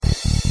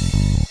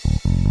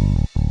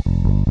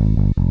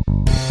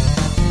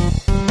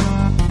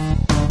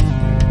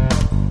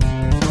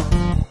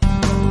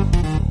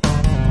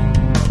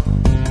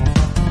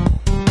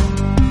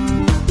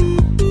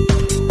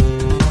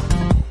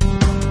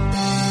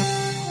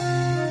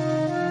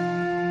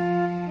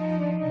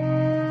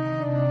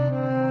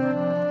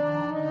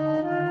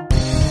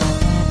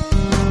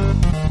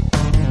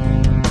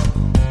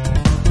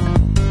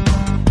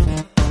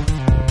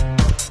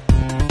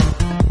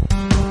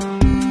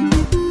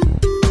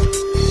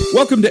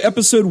Welcome to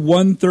episode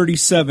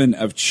 137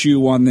 of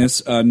Chew on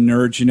This,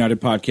 Nerds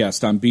United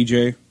podcast. I'm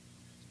BJ.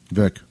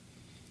 Vic.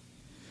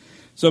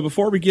 So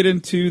before we get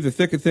into the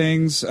thick of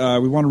things,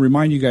 we want to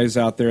remind you guys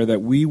out there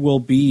that we will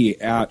be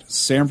at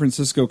San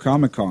Francisco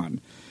Comic-Con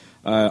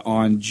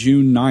on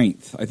June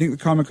 9th. I think the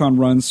Comic-Con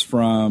runs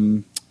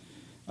from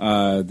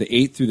the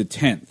 8th through the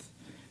 10th.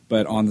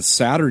 But on the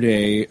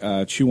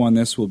Saturday, Chew on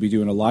This will be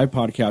doing a live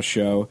podcast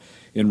show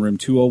in room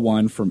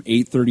 201 from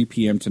 8:30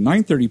 p.m. to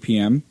 9:30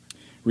 p.m.,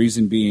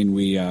 reason being,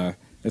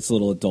 it's a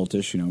little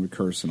adultish, we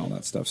curse and all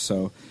that stuff.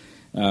 So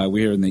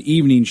we're in the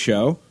evening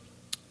show.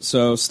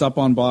 So stop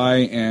on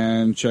by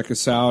and check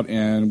us out.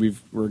 And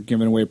we're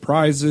giving away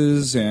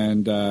prizes,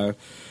 and we're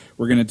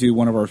going to do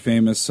one of our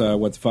famous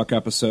What the Fuck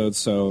episodes.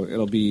 So it's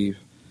going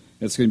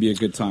to be a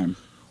good time.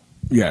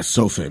 Yeah,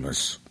 so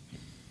famous.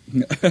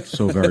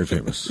 So very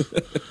famous.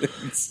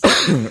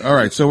 All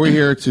right, so we're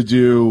here to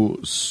do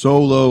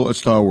Solo, a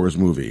Star Wars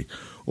movie,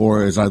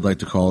 or as I'd like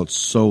to call it,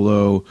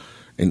 Solo,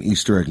 an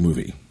Easter egg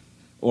movie.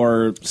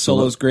 Or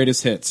Solo's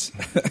greatest hits.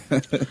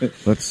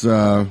 That's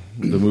the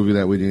movie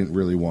that we didn't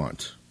really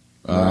want.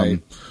 Right.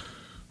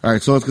 All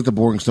right, so let's get the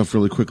boring stuff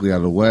really quickly out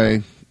of the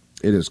way.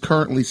 It is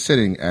currently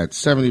sitting at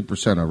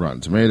 70% on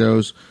Rotten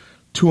Tomatoes,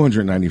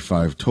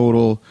 295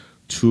 total,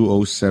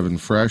 207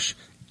 fresh,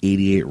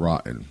 88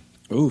 rotten.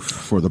 Oof.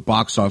 For the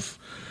box office,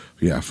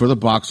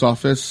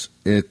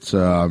 it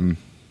will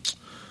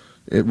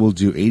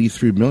do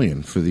 $83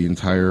 million for the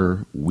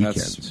entire weekend.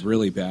 That's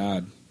really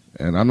bad.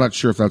 And I'm not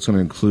sure if that's going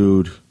to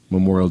include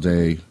Memorial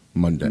Day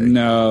Monday.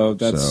 No,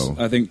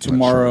 I think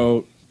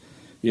tomorrow. Sure.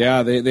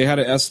 Yeah, they had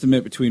an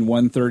estimate between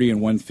 130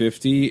 and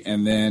 150,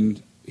 and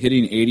then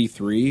hitting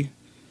 83.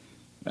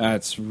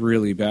 That's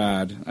really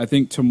bad. I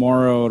think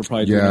tomorrow it'll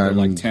probably do another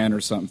like 10 or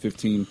something,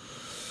 15.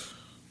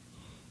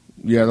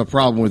 Yeah, the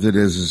problem with it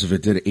is if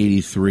it did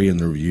 83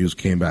 and the reviews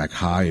came back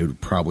high, it would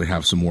probably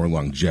have some more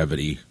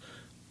longevity,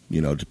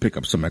 to pick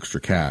up some extra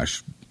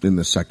cash in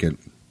the second,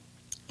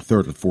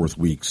 third, and fourth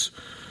weeks.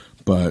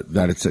 But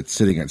that it's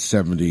sitting at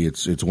 70,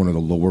 it's one of the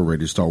lower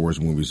rated Star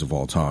Wars movies of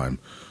all time.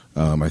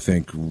 I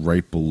think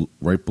right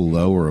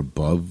below or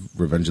above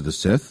Revenge of the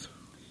Sith.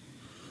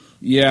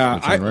 Yeah,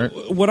 right?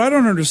 What I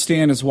don't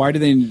understand is why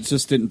they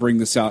just didn't bring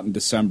this out in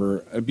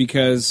December,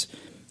 because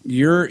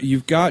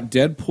you've got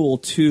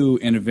Deadpool 2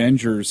 and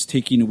Avengers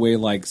taking away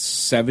like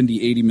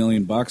 70, 80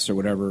 million bucks or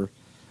whatever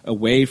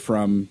away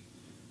from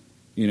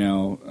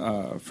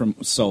from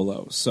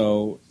Solo.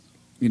 So,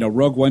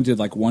 Rogue One did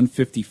like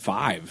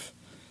 155,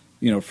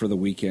 for the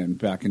weekend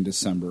back in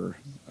December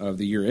of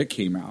the year it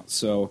came out.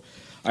 So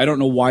I don't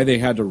know why they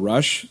had to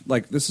rush.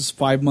 Like, this is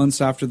 5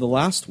 months after the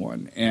last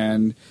one,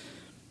 and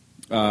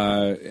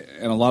a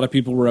lot of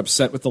people were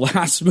upset with the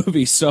last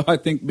movie. So I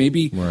think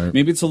maybe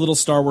it's a little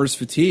Star Wars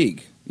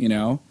fatigue. Right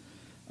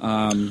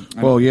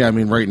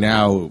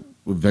now,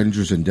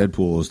 Avengers and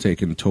Deadpool has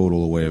taken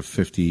total away of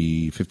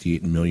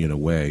 58 million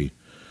away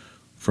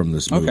from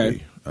this movie.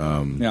 Okay.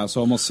 So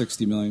almost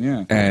 60 million,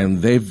 yeah.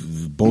 And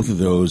both of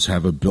those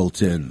have a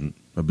built-in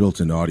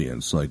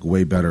audience, like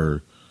way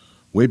better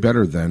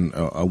than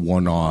a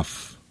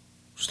one-off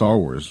Star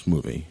Wars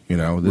movie.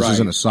 This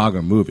isn't a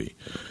saga movie.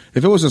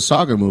 If it was a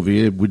saga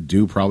movie, it would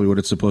do probably what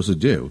it's supposed to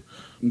do.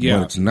 Yeah.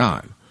 But it's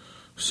not.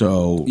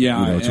 So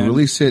to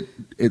release it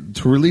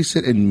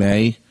in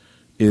May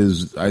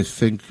is, I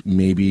think,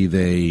 maybe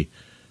they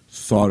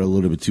thought a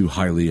little bit too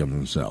highly of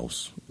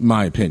themselves.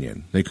 My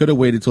opinion. They could have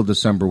waited till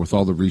December with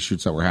all the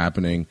reshoots that were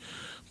happening,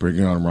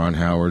 bringing on Ron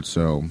Howard.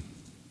 So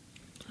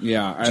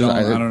yeah, I don't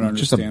understand.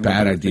 Just a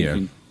bad idea.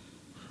 Thinking.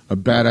 A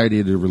bad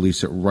idea to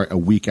release it right a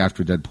week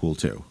after Deadpool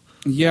 2.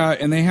 Yeah,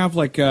 and they have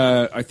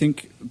I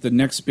think the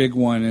next big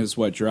one is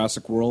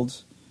Jurassic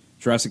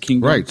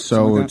Kingdom. Right,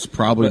 so like it's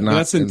probably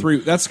not.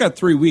 That's got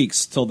 3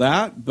 weeks till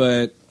that,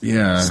 but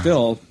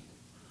still.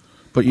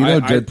 But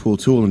Deadpool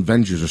 2 and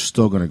Avengers are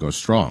still going to go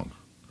strong.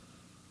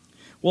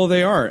 Well,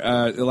 they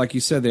are. Like you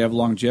said, they have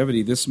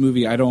longevity. This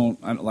movie, I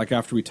don't like.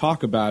 After we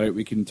talk about it,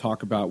 we can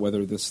talk about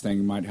whether this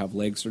thing might have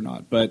legs or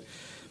not. But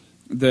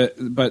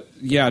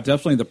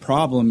definitely the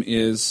problem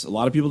is a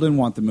lot of people didn't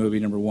want the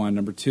movie, number one.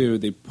 Number two,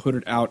 they put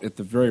it out at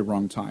the very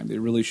wrong time. They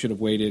really should have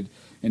waited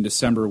in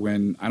December,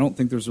 when I don't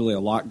think there's really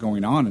a lot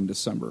going on in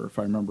December, if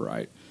I remember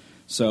right.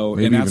 So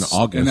maybe even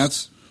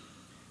August.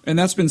 And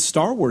that's been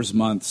Star Wars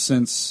month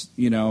since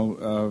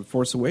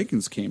Force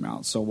Awakens came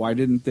out. So why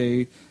didn't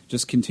they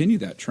just continue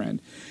that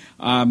trend?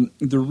 The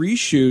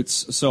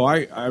reshoots. So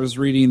I was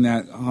reading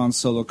that Han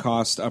Solo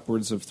cost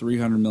upwards of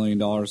 $300 million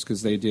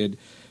because they did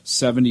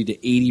 70 to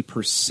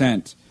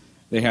 80%.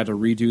 They had to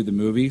redo the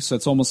movie, so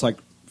it's almost like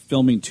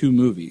filming two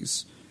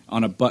movies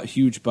on a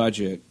huge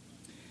budget,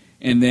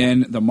 and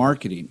then the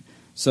marketing.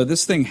 So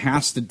this thing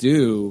has to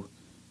do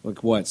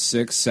like what,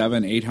 600,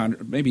 700,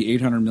 800, maybe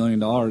 $800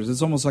 million.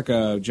 It's almost like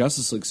a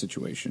Justice League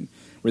situation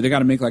where they got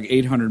to make like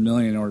 $800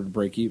 million in order to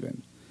break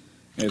even.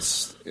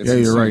 It's yeah,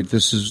 you're right.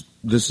 This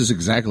is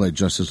exactly like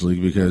Justice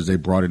League because they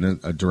brought in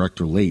a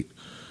director late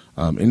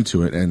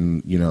into it,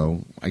 and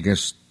I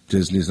guess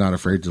Disney's not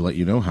afraid to let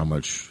you know how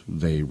much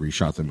they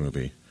reshot the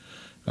movie.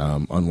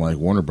 Unlike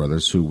Warner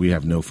Brothers, who we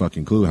have no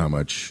fucking clue how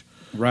much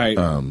right.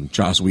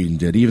 Joss Whedon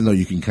did, even though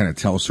you can kind of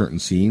tell certain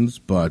scenes,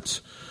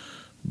 but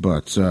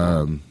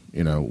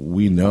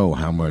we know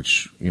how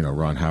much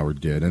Ron Howard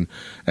did,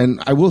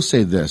 and I will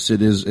say this: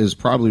 it is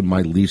probably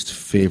my least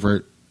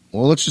favorite.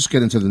 Well, let's just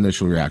get into the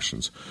initial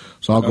reactions.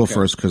 So I'll go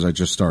first because I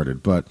just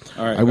started, but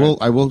right,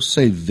 I will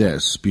say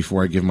this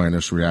before I give my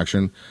initial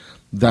reaction: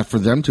 that for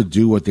them to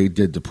do what they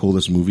did to pull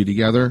this movie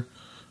together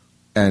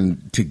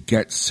and to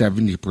get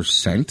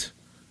 70%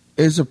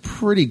 is a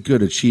pretty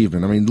good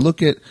achievement. I mean,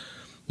 look at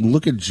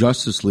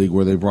Justice League,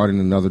 where they brought in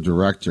another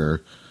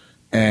director,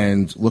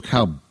 and look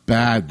how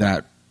bad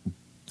that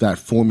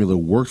formula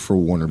worked for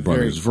Warner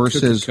Brothers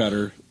versus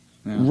cutter.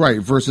 Yeah. Right,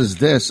 versus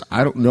this.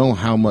 I don't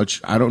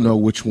know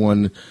which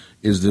one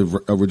is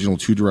the original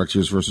two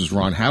directors versus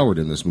Ron Howard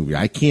in this movie.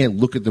 I can't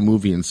look at the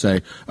movie and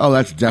say, oh,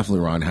 that's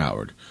definitely Ron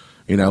Howard.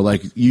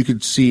 Like you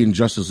could see in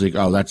Justice League,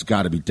 oh, that's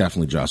got to be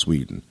definitely Joss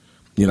Whedon.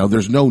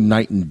 There's no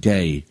night and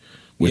day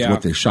with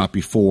what they shot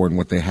before and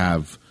what they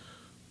have,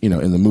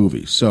 in the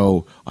movie.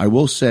 So I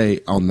will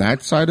say on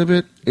that side of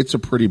it, it's a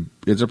pretty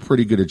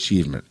good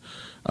achievement.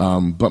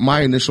 But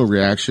my initial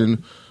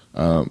reaction,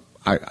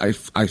 I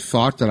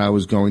thought that I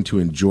was going to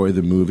enjoy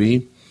the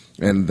movie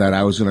and that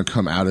I was going to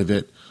come out of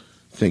it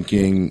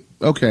thinking,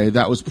 okay,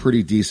 that was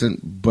pretty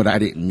decent, but I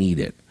didn't need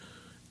it.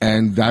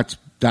 And that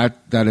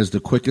is the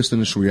quickest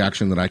initial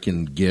reaction that I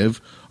can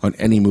give on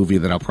any movie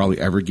that I'll probably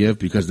ever give,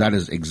 because that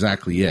is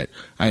exactly it.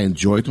 I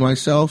enjoyed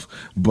myself,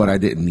 but I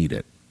didn't need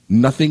it.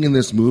 Nothing in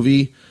this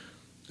movie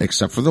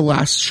except for the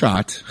last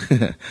shot.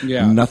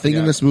 Nothing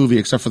in this movie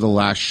except for the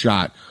last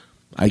shot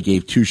I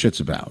gave two shits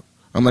about.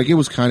 I'm like, it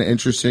was kind of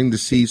interesting to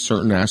see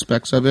certain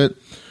aspects of it,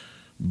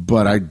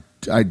 but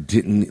I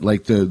didn't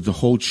like the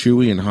whole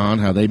Chewie and Han,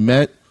 how they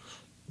met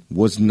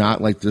was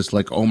not like this,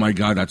 like, oh my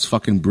God, that's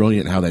fucking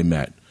brilliant how they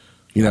met.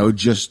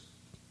 Just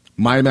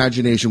my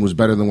imagination was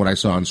better than what I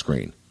saw on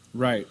screen.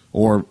 Right.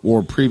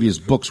 Or previous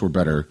books were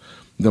better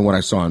than what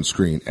I saw on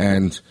screen.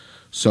 And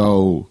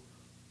so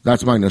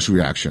that's my initial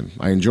reaction.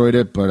 I enjoyed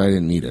it, but I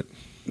didn't need it.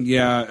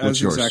 Yeah,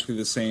 that's exactly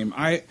the same.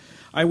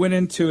 I went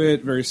into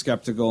it very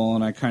skeptical,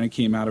 and I kind of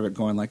came out of it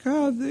going like,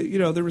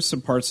 there was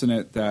some parts in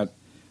it that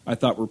I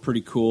thought were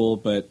pretty cool,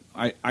 but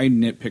I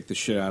nitpicked the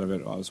shit out of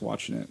it while I was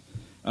watching it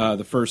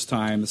the first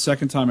time. The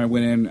second time I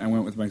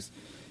went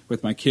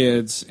with my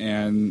kids,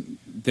 and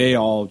they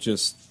all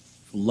just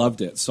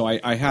loved it. So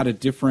I had a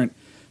different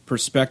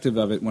perspective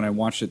of it when I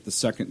watched it the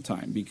second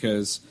time,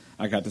 because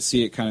I got to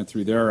see it kind of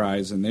through their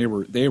eyes, and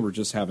they were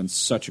just having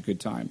such a good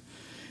time.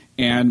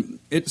 And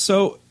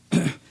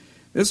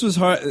this was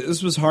hard.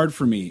 This was hard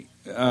for me.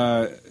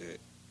 I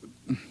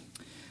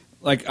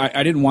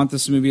didn't want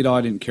this movie at all.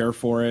 I didn't care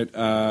for it.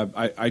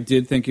 I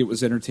did think it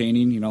was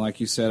entertaining. Like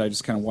you said, I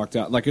just kind of walked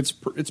out. Like it's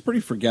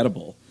pretty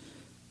forgettable.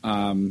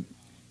 But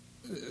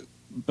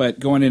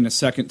going in a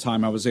second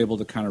time, I was able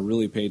to kind of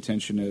really pay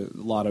attention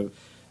to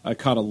I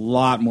caught a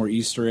lot more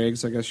Easter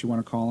eggs, I guess you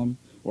want to call them,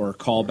 or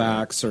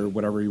callbacks, or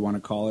whatever you want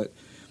to call it.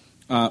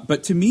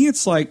 But to me,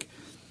 it's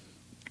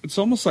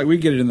almost like we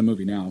get it in the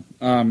movie now.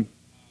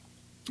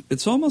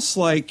 It's almost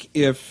like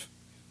if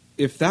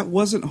that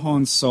wasn't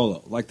Han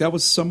Solo, like that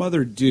was some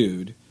other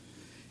dude,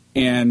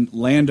 and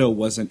Lando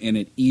wasn't in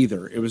it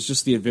either. It was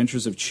just the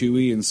adventures of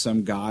Chewie and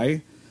some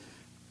guy.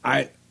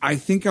 I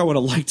think I would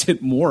have liked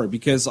it more,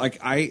 because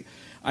I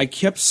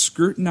kept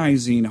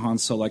scrutinizing Han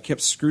Solo. I kept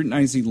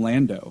scrutinizing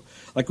Lando.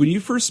 Like when you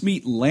first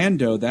meet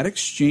Lando, that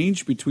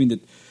exchange between the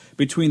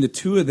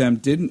two of them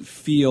didn't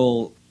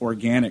feel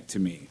organic to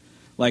me.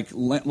 Like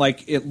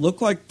it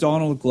looked like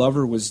Donald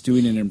Glover was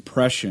doing an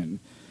impression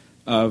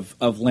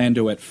of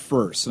Lando at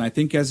first, and I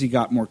think as he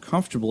got more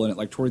comfortable in it,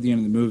 like toward the end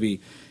of the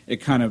movie, it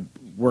kind of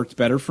worked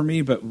better for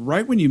me. But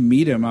right when you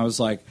meet him, I was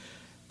like,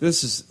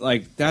 this is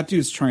like that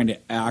dude's trying to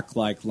act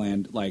like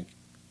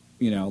Lando,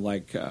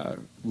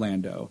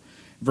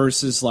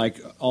 versus like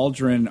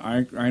Aldrin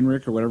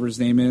Einrich or whatever his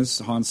name is,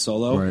 Han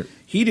Solo. Right.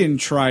 He didn't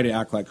try to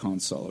act like Han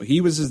Solo.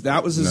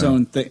 That was his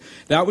own thing.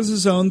 That was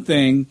his own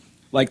thing.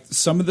 Like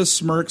some of the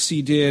smirks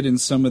he did,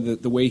 and some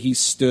of the way he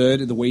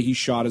stood, the way he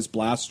shot his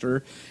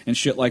blaster and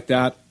shit like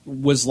that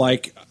was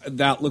like,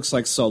 that looks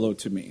like Solo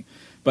to me.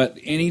 But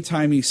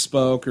anytime he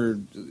spoke or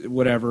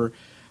whatever,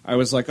 I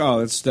was like, oh,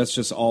 that's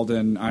just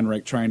Alden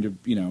Ehrenreich trying to,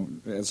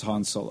 as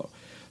Han Solo.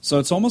 So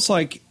it's almost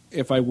like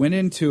if I went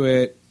into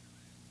it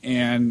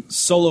and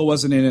Solo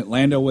wasn't in it,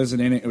 Lando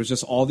wasn't in it, it was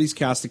just all these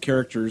cast of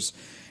characters,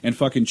 and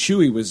fucking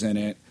Chewie was in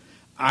it,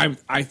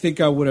 I think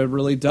I would have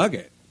really dug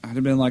it. I'd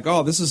have been like,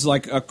 oh, this is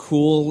like a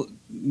cool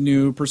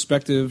new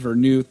perspective or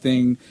new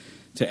thing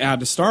to add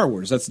to Star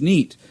Wars. That's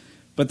neat.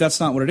 But that's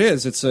not what it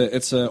is. It's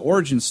a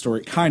origin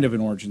story, kind of an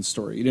origin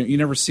story. You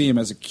never see him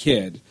as a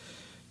kid.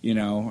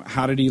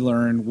 How did he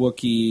learn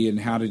Wookiee, and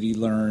how did he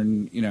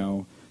learn,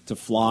 to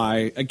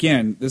fly?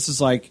 Again, this is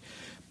like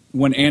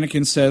when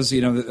Anakin says,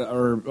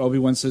 or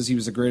Obi-Wan says he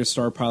was the greatest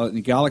star pilot in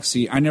the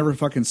galaxy. I never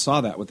fucking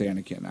saw that with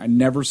Anakin. I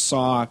never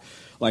saw,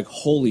 like,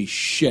 holy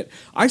shit.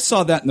 I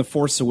saw that in The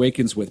Force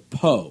Awakens with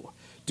Poe,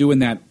 doing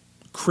that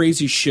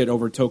crazy shit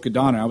over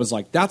Tokidana. I was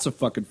like, that's a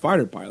fucking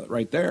fighter pilot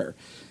right there,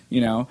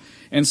 you know?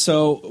 And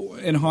so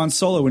in Han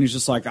Solo, when he's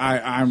just like,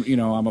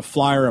 I'm a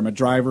flyer, I'm a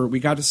driver, we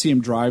got to see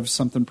him drive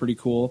something pretty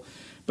cool.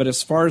 But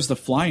as far as the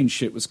flying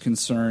shit was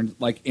concerned,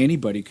 like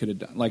anybody could have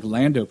done, like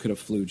Lando could have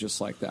flew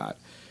just like that.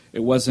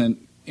 It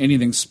wasn't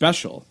anything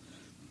special.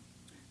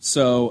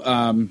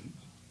 So,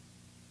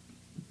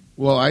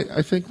 well,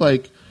 I think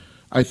like,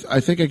 I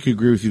think I could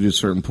agree with you to a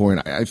certain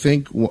point. I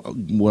think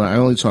when I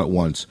only saw it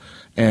once,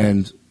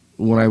 and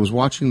when I was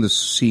watching the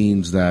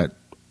scenes that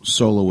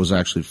Solo was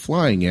actually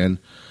flying in,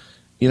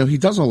 you know, he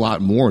does a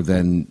lot more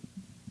than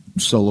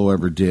Solo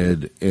ever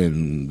did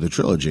in the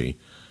trilogy.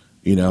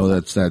 You know,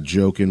 that's that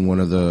joke in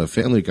one of the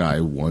Family Guy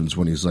ones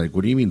when he's like,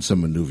 what do you mean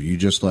some maneuver? You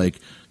just like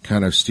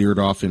kind of steered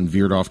off and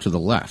veered off to the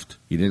left.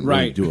 You didn't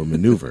really do a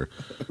maneuver.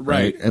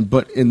 Right.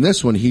 But in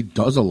this one, he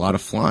does a lot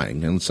of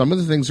flying. And some of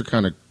the things are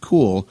kind of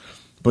cool,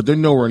 but they're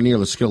nowhere near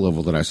the skill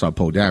level that I saw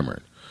Poe Dameron,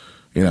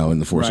 you know, in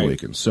The Force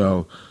Awakens.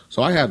 So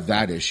I have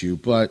that issue.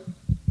 But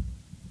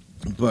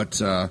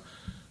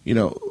you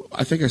know,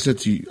 I think I said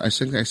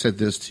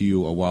this to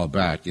you a while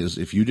back, is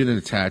if you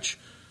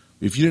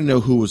didn't know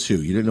who was who,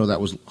 you didn't know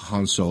that was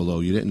Han Solo,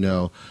 you didn't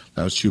know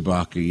that was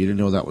Chewbacca, you didn't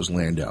know that was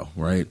Lando,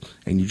 right?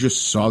 And you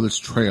just saw this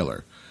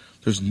trailer.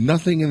 There's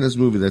nothing in this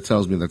movie that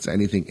tells me that's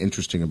anything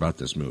interesting about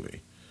this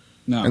movie.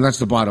 No. And that's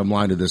the bottom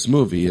line of this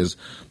movie, is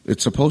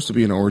it's supposed to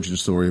be an origin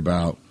story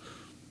about,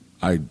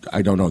 I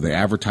don't know, they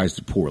advertised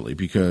it poorly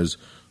because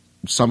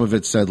some of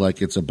it said like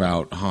it's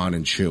about Han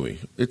and Chewie.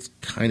 It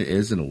kind of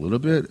is in a little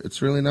bit.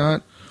 It's really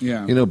not.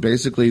 Yeah. You know,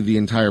 basically the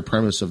entire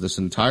premise of this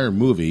entire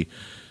movie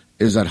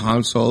is that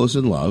Han Solo's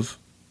in love.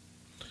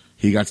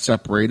 He got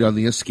separated on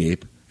the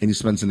escape, and he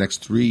spends the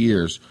next 3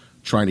 years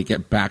trying to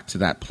get back to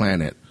that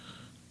planet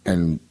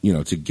and, you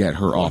know, to get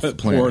her off the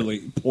planet.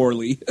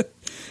 Poorly.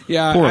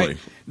 Yeah. Poorly.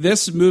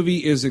 This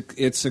movie is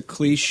it's a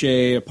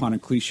cliche upon a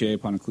cliche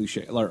upon a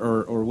cliche,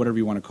 or whatever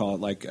you want to call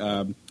it. Like,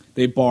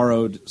 they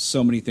borrowed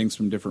so many things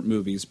from different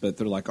movies, but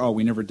they're like, oh,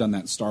 we never done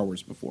that in Star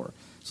Wars before,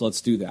 so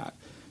let's do that.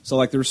 So,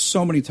 like, there were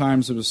so many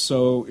times it was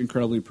so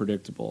incredibly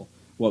predictable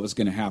what was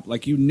going to happen.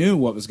 Like, you knew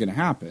what was going to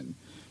happen.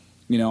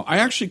 You know, I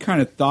actually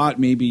kind of thought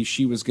maybe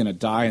she was going to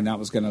die and that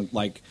was going to,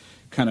 like,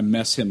 kind of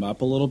mess him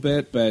up a little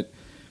bit, but...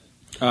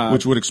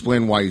 which would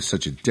explain why he's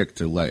such a dick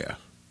to Leia.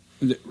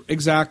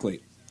 Exactly.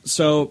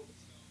 So...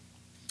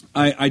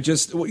 I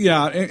just,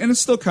 yeah, and it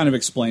still kind of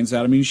explains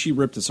that. I mean, she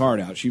ripped his heart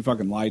out. She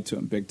fucking lied to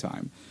him big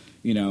time,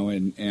 you know,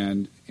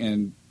 and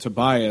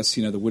Tobias,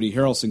 you know, the Woody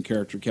Harrelson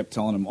character kept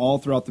telling him all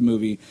throughout the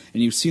movie,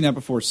 and you've seen that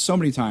before so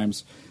many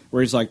times,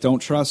 where he's like, don't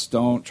trust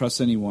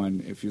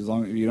anyone. If you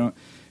don't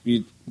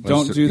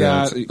do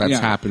that. That's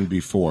happened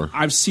before.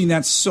 I've seen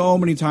that so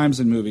many times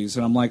in movies,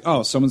 and I'm like,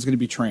 oh, someone's going to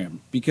betray him.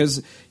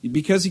 Because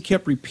he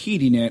kept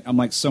repeating it, I'm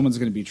like, someone's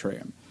going to betray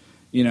him,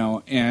 you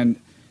know, and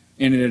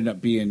it ended up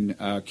being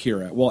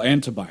Kira. Well,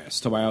 and Tobias.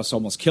 Tobias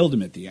almost killed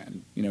him at the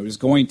end. You know, he was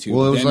going to.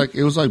 Well,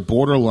 it was like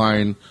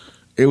borderline.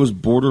 It was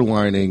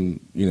borderlining,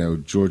 you know,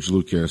 George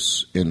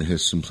Lucas in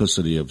his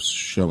simplicity of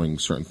showing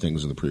certain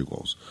things in the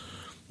prequels,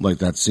 like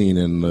that scene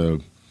in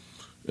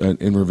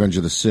Revenge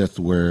of the Sith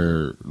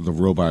where the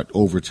robot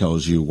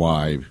overtells you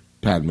why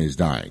Padme's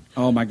dying.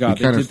 Oh my God,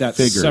 they did that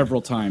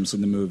several times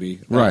in the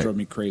movie. That drove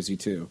me crazy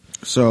too.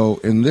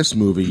 So in this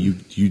movie,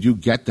 you do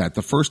get that.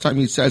 The first time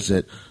he says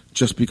it,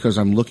 just because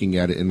I'm looking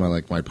at it in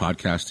my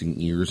podcasting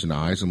ears and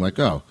eyes, I'm like,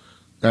 oh,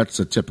 that's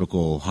a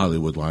typical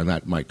Hollywood line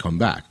that might come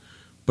back.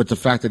 But the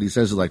fact that he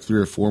says it like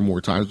 3 or 4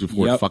 more times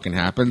before it fucking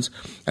happens,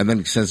 and then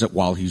he says it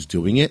while he's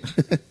doing it,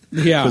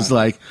 it's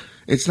like,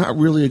 it's not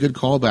really a good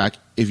callback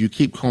if you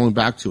keep calling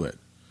back to it.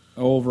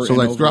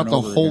 Throughout the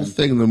whole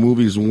thing, the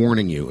movie's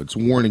warning you. It's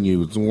warning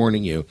you. It's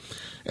warning you.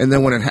 And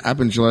then when it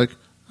happens, you're like,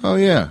 oh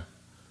yeah,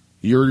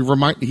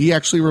 he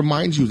actually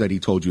reminds you that he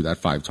told you that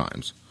 5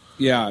 times.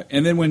 Yeah,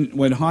 and then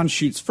when Han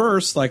shoots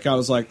first, like, I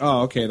was like,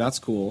 oh, okay, that's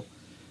cool.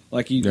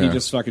 Like, he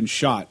just fucking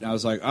shot. And I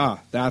was like, it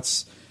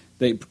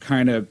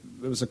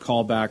was a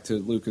callback to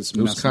Lucas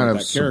messing with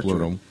that character.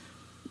 Subliminal.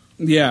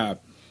 Yeah.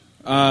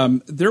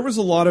 There was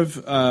a lot of,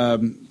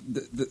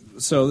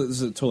 so this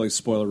is a totally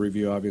spoiler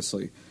review,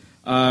 obviously.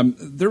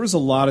 There was a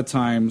lot of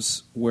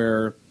times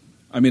where,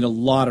 a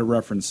lot of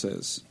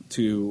references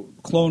to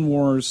Clone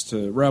Wars,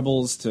 to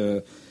Rebels,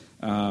 to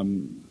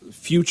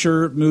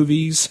future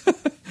movies.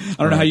 I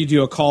don't know how you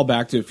do a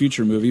callback to a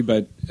future movie,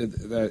 but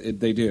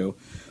they do.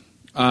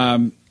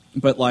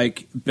 But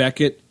like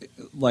Beckett,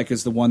 like,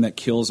 is the one that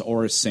kills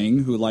Aura Singh,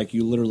 who like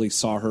you literally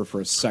saw her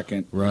for a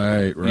second,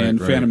 right? And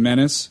Phantom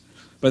Menace,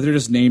 but they're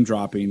just name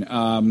dropping.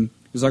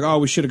 It's like, oh,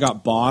 we should have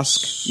got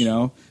Bosk, you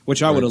know,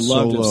 which I would have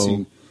loved to have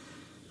seen.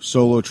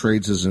 Solo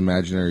trades his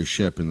imaginary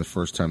ship in the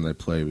first time they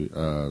play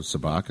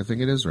Sabacc, I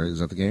think it is, right? Is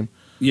that the game?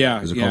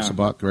 Yeah. Is it called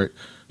Sabacc, right?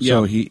 Yeah.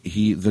 So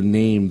the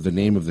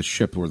name of the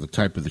ship, or the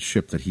type of the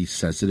ship that he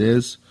says it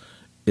is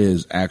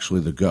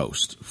actually the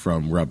Ghost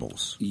from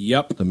Rebels.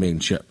 Yep. The main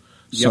ship.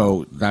 Yep.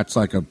 So that's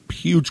like a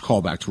huge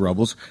callback to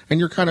Rebels, and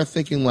you're kind of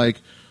thinking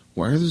like,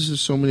 why are there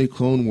so many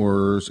Clone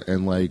Wars?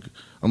 And like,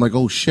 I'm like,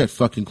 oh shit,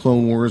 fucking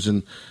Clone Wars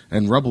and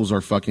Rebels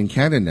are fucking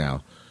canon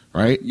now,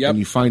 right? Yep. And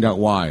you find out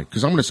why.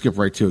 Because I'm going to skip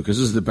right to it, because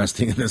this is the best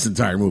thing in this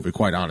entire movie,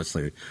 quite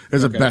honestly.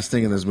 It's the best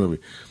thing in this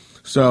movie.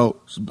 So,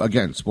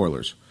 again,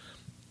 spoilers.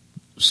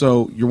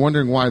 So you're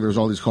wondering why there's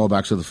all these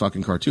callbacks to the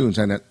fucking cartoons,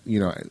 and that, you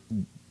know,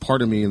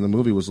 part of me in the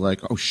movie was like,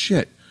 oh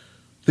shit,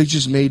 they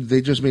just made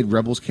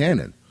Rebels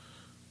canon.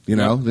 You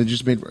know, they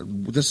just made,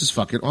 this is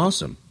fucking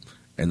awesome.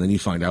 And then you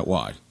find out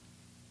why.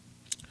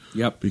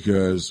 Yep.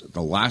 Because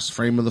the last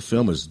frame of the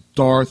film is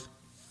Darth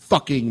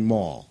fucking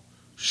Maul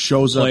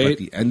shows up at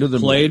the end of the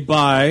movie.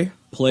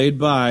 Played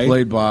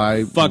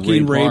by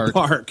fucking Ray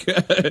Park.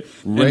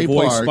 Ray and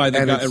voiced Park, by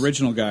the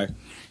original guy.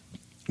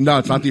 No,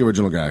 it's not the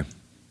original guy.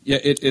 Yeah,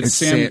 it's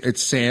Sam.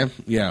 It's Sam.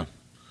 Yeah,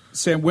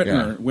 Sam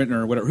Witwer,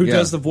 whatever. Who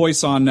does the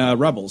voice on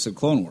Rebels and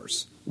Clone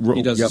Wars?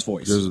 He does his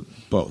voice. Does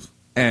both.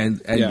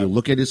 And you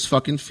look at his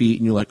fucking feet,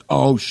 and you're like,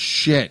 oh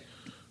shit.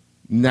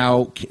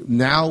 Now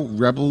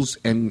Rebels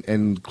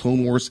and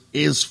Clone Wars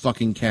is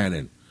fucking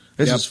canon.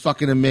 This is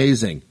fucking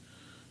amazing.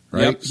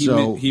 Right?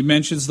 Yep. He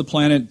mentions the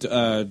planet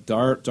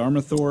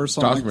Darmathor or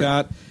something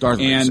like that.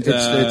 And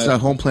it's a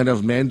home planet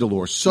of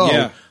Mandalore.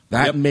 So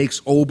that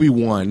makes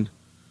Obi-Wan.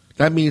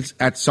 That means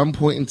at some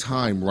point in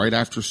time, right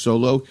after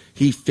Solo,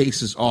 he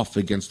faces off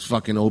against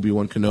fucking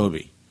Obi-Wan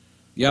Kenobi.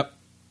 Yep.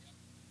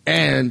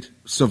 And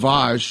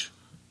Savage,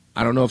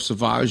 I don't know if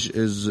Savage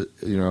is,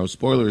 you know,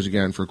 spoilers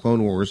again for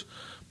Clone Wars,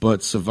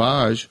 but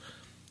Savage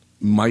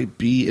might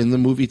be in the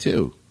movie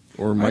too,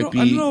 or might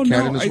be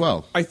canon as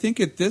well. I think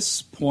at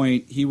this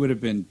point he would have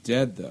been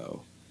dead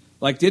though.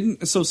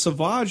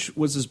 Savage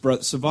was his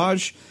brother.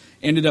 Savage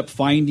ended up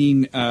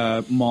finding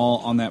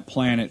Maul on that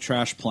planet,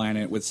 trash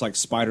planet, with like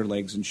spider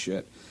legs and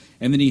shit.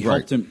 And then he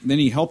helped him. Then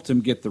he helped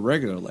him get the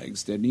regular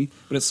legs, didn't he?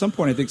 But at some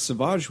point, I think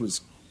Savage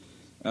was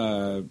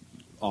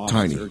off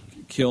tiny, or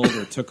killed,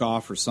 or took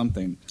off, or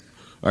something.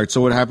 All right.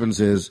 So what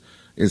happens is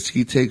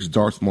he takes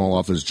Darth Maul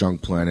off his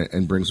junk planet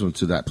and brings him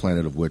to that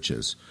planet of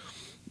witches,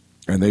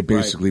 and they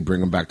basically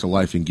bring him back to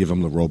life and give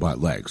him the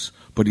robot legs.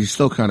 But he's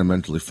still kind of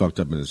mentally fucked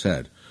up in his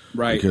head,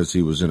 right? Because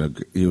he was in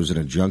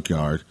a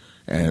junkyard.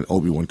 And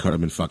Obi-Wan cut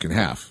him in fucking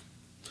half.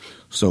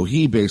 So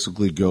he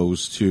basically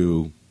goes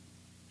to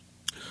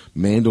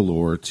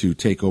Mandalore to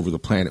take over the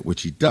planet,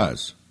 which he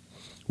does.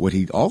 What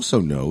he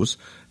also knows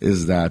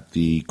is that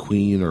the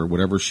queen, or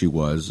whatever she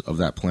was, of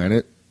that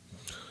planet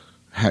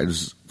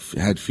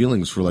had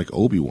feelings for, like,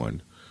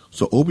 Obi-Wan.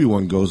 So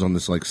Obi-Wan goes on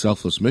this, like,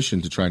 selfless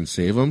mission to try and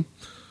save him,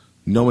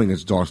 knowing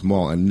it's Darth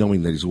Maul and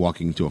knowing that he's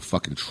walking into a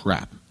fucking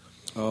trap.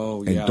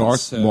 Oh, and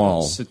Darth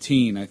Maul...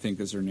 Satine, I think,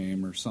 is her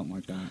name, or something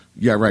like that.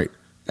 Yeah, right.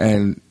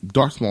 And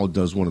Darth Maul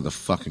does one of the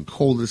fucking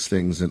coldest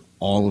things in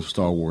all of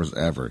Star Wars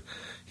ever.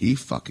 He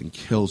fucking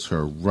kills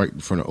her right in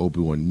front of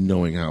Obi-Wan,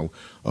 knowing how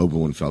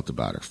Obi-Wan felt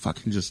about her.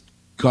 Fucking just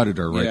gutted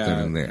her right then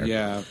and there.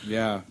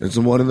 Yeah. It's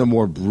one of the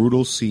more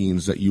brutal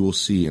scenes that you will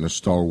see in a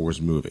Star Wars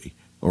movie,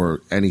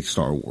 or any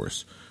Star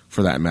Wars,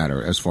 for that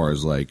matter, as far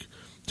as, like,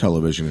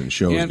 television and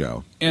shows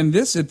go. And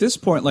at this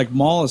point, like,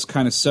 Maul has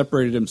kind of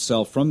separated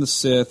himself from the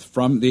Sith,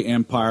 from the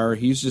Empire.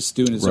 He's just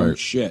doing his own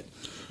shit.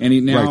 And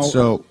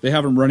they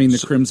have him running the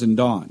Crimson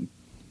Dawn.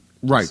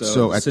 Right.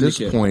 So at this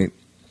point,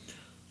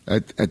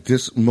 at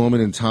this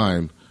moment in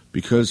time,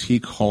 because he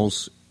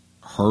calls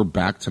her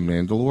back to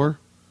Mandalore,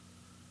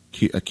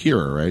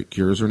 Kira, right?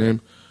 Kira's her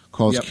name.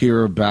 Calls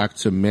Kira back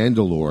to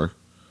Mandalore.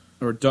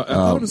 Or I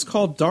thought it was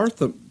called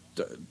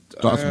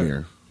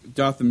Dathomir.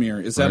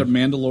 Dathomir. Is that a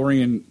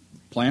Mandalorian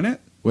planet?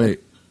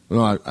 Wait.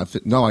 No, I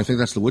think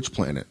that's the Witch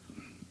Planet.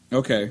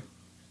 Okay.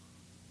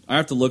 I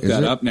have to look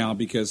that up now,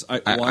 because I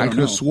could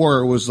have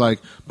swore it was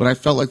like, but I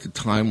felt like the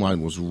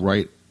timeline was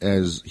right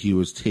as he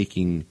was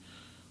taking,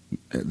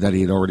 that he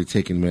had already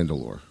taken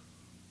Mandalore.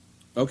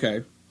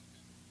 Okay.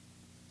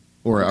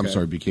 Or, I'm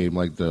sorry, became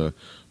like the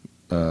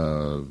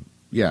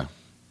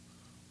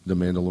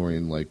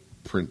Mandalorian, like,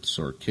 prince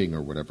or king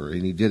or whatever.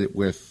 And he did it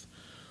with,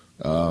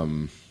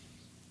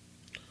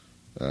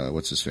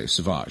 what's his face?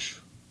 Savage.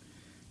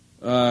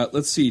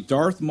 Let's see.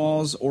 Darth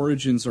Maul's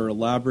origins are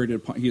elaborated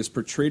upon. He is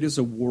portrayed as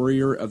a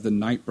warrior of the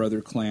Night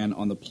Brother clan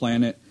on the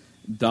planet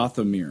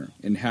Dathomir,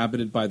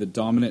 inhabited by the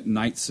dominant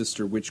Night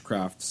Sister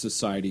witchcraft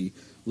society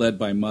led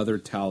by Mother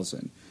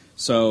Talzin.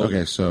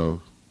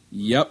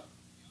 Yep.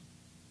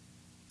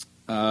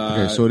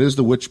 So it is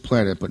the Witch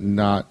Planet, but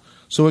not.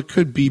 So it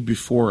could be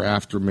before or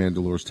after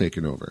Mandalore's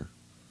taken over.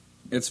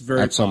 It's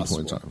very possible. At some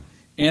point in time.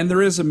 And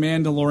there is a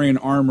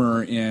Mandalorian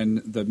armor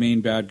in the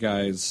main bad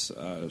guy's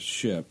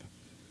ship.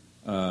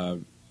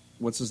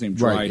 What's his name?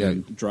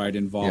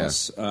 Dryden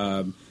Voss.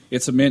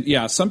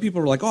 Yeah. Some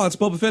people were like, "Oh, it's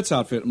Boba Fett's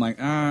outfit." I'm like,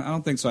 I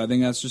don't think so. I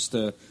think that's just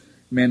a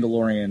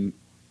Mandalorian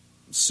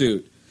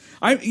suit.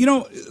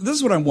 This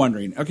is what I'm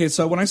wondering. Okay,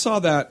 so when I saw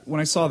that,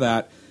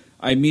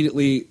 I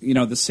immediately,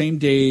 the same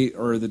day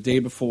or the day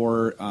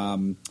before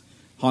Han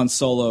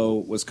Solo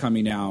was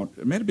coming out,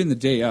 it might have been the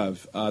day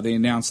of, they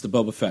announced the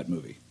Boba Fett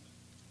movie.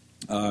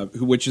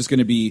 Which is going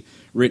to be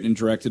written and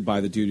directed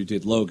by the dude who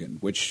did Logan,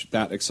 which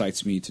that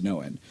excites me to no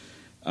end.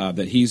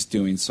 that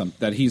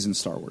he's in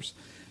Star Wars.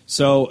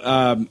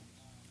 So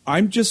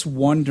I'm just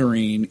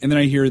wondering, and then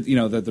I hear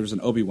that there's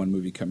an Obi-Wan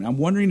movie coming. I'm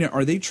wondering,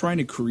 are they trying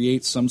to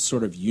create some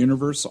sort of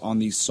universe on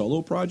these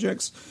solo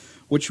projects,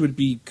 which would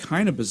be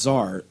kind of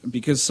bizarre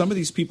because some of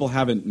these people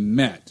haven't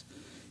met.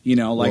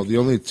 Well, the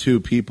only two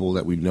people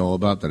that we know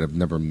about that have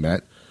never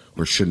met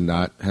or should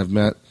not have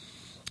met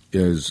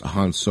is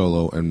Han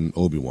Solo and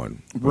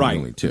Obi-Wan. Right. The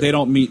only two. They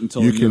don't meet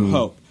until A New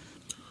Hope.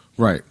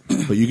 Right.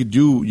 But you could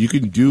do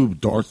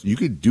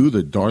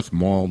the Darth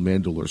Maul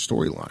Mandalore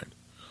storyline.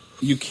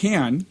 You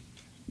can,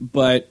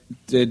 but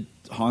did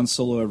Han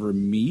Solo ever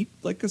meet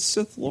like a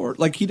Sith Lord?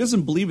 Like he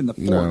doesn't believe in the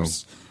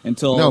Force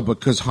until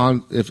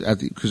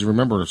because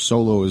remember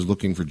Solo is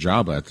looking for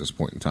Jabba at this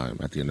point in time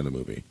at the end of the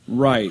movie,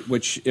 right?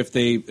 Which if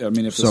he's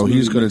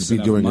going to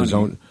be doing his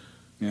own,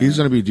 he's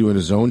going to be doing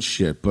his own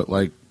shit. But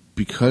like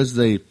because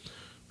they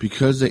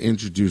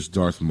introduced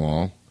Darth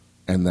Maul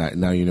and that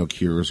now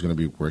Kira is going to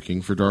be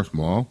working for Darth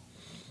Maul,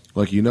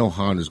 like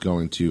Han is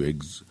going to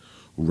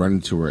run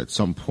into her at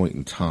some point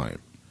in time.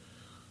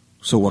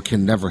 So what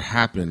can never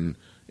happen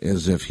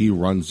is if he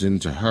runs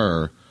into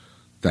her,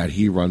 that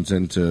he runs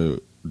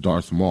into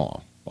Darth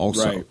Maul.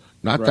 Also,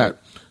 not that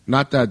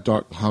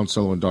Han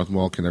Solo and Darth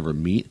Maul can ever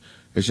meet.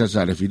 It's just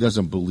that if he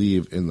doesn't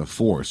believe in the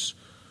Force,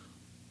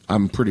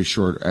 I'm pretty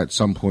sure at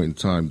some point in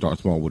time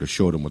Darth Maul would have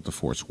showed him what the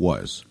Force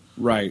was.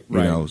 Right.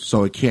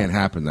 So it can't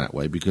happen that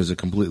way because it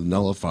completely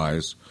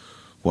nullifies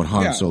what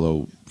Han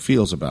Solo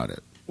feels about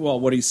it. Well,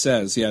 what he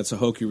says, it's a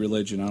hokey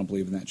religion. I don't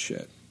believe in that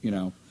shit.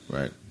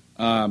 Right.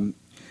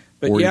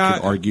 But or you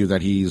could argue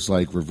that he's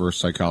like reverse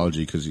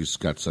psychology because he's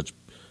got such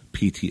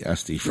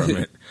PTSD from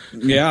it.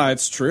 Yeah,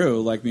 it's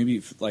true. Like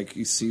maybe like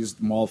he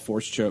sees Maul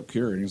force choke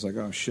Kira and he's like,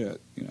 oh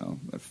shit,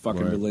 that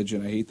fucking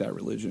religion. I hate that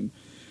religion.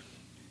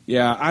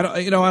 Yeah, I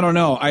don't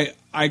know.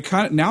 I'm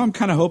kind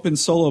of hoping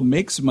Solo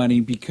makes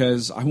money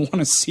because I want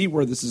to see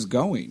where this is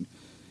going.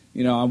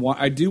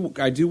 I do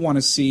want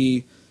to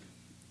see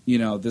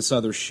this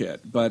other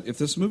shit. But if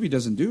this movie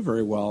doesn't do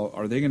very well,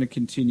 are they going to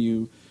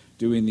continue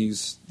doing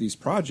these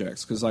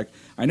projects? Because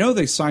I know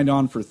they signed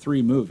on for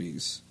 3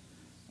 movies.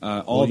 You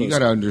got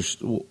to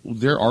understand.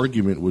 Their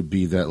argument would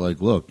be that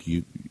look,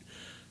 you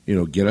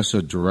get us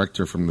a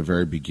director from the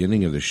very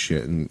beginning of this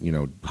shit,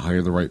 and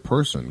hire the right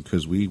person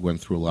because we went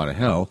through a lot of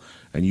hell,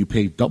 and you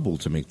paid double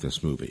to make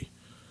this movie.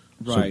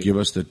 Right. So give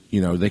us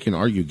they can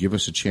argue, give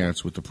us a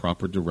chance with the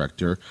proper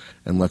director,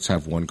 and let's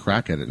have one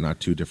crack at it,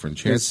 not 2 different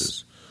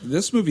chances.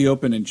 This movie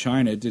opened in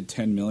China. It did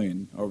 $10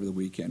 million over the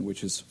weekend,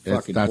 which is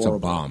fucking that's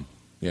horrible. A bomb.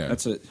 Yeah,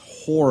 that's a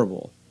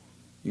horrible.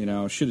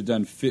 Should have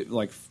done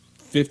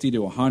 50 to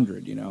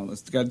 100.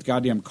 This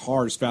goddamn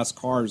Fast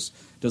Cars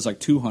does like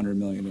 200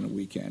 million in a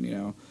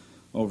weekend.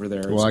 Over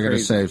there. Well, I got to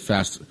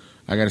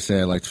say,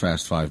 I liked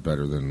Fast 5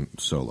 better than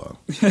Solo.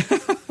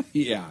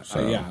 Yeah,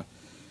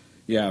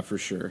 for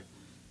sure.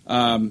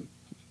 I'm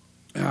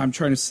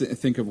trying to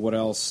think of what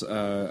else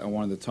I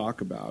wanted to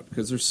talk about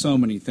because there's so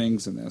many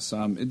things in this.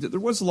 There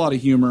was a lot of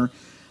humor.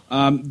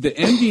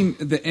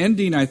 The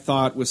ending I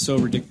thought was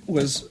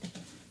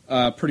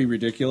pretty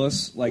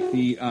ridiculous. Like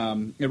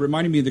it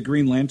reminded me of the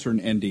Green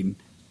Lantern ending.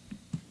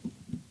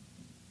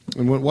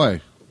 In what way?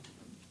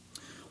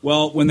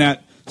 Well,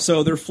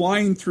 so they're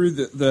flying through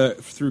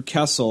through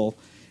Kessel,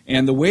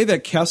 and the way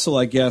that Kessel,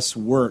 I guess,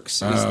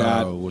 works is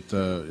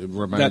it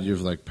reminded you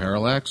of like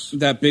Parallax?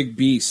 That big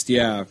beast,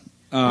 yeah.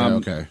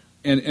 Okay.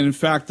 And in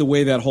fact, the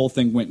way that whole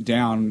thing went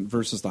down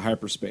versus the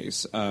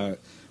hyperspace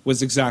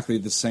was exactly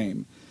the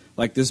same.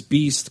 Like this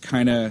beast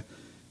kind of,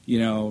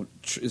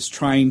 is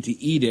trying to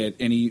eat it,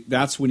 and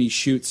that's when he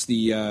shoots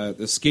the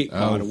escape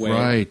pod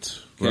away.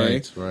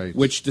 Right.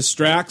 Which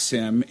distracts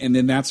him, and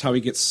then that's how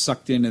he gets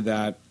sucked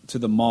into to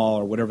the mall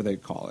or whatever they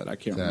call it. I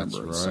can't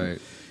remember. That's right.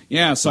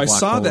 So I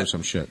saw that. Or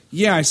some shit.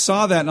 Yeah, I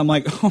saw that, and I'm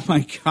like, oh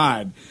my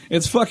god,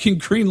 it's fucking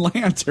Green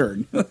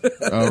Lantern.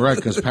 Oh, right,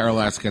 because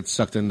Parallax gets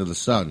sucked into the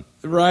sun.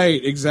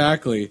 Right,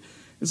 exactly.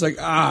 It's like,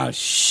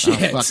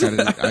 shit. Oh,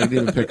 fuck, I didn't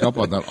even pick up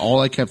on that. All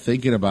I kept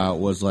thinking about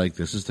was like,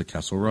 this is the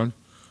Kessel Run?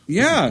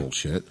 Yeah. This is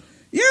bullshit.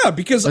 Yeah,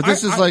 because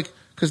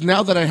because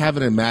now that I have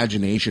an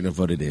imagination of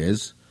what it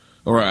is,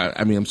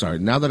 I'm sorry,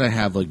 now that I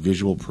have like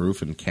visual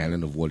proof and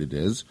canon of what it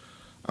is,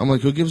 I'm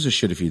like, who gives a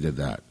shit if he did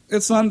that?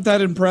 It's not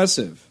that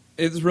impressive.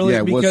 It's really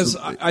because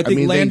I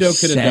think Lando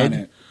could have done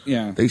it.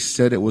 Yeah, they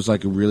said it was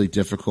like really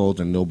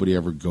difficult and nobody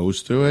ever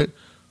goes through it.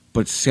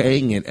 But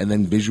saying it and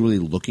then visually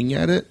looking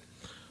at it,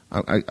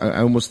 I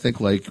almost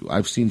think like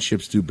I've seen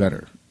ships do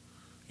better.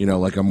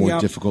 Like a more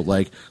difficult.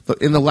 Like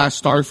in the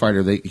last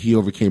Starfighter, he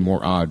overcame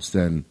more odds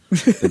than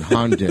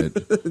Han did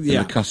in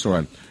the Kessel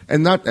Run.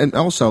 And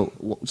also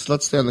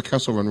let's stay on the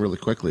Kessel Run really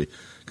quickly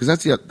because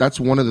that's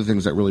one of the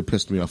things that really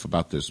pissed me off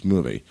about this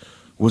movie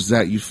was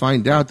that you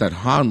find out that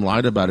Han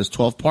lied about his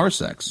 12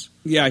 parsecs.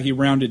 Yeah, he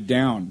rounded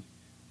down.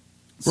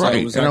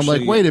 Right, and I'm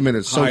like, wait a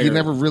minute, so he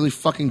never really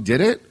fucking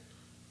did it?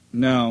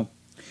 No.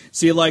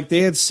 See, like they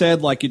had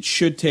said, like it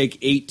should take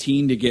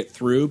 18 to get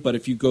through, but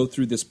if you go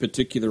through this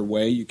particular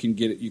way, you can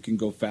get it. You can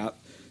go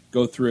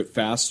go through it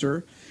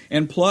faster.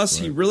 And plus,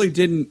 he really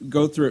didn't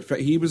go through it.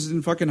 He was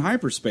in fucking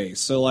hyperspace.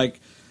 So, like,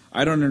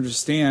 I don't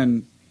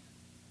understand,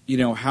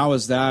 how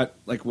is that,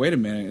 like, wait a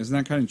minute, isn't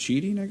that kind of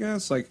cheating, I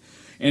guess? Like,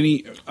 and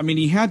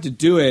he had to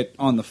do it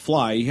on the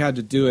fly. He had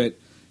to do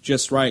it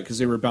just right because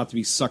they were about to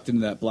be sucked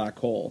into that black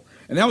hole.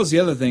 And that was the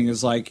other thing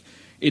is, like,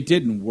 it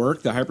didn't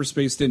work. The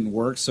hyperspace didn't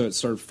work, so it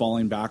started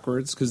falling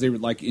backwards because they were,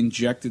 like,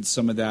 injected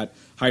some of that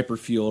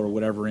hyperfuel or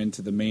whatever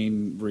into the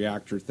main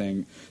reactor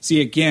thing.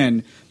 See,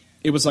 again,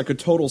 it was like a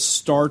total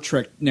Star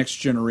Trek Next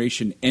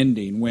Generation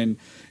ending when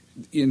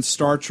in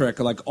Star Trek,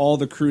 like, all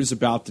the crew's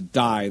about to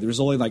die. There's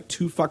only, like,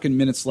 2 fucking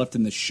minutes left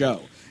in the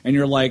show. And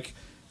you're like,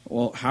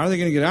 well, how are they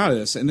going to get out of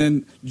this? And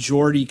then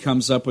Geordi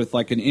comes up with,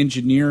 like, an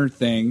engineer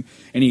thing,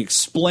 and he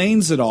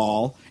explains it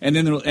all. And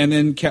then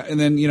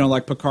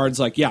like, Picard's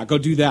like, yeah, go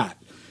do that.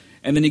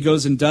 And then he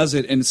goes and does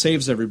it and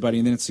saves everybody,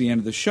 and then it's the end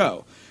of the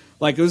show.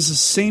 Like, it was the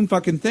same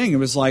fucking thing. It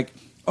was like,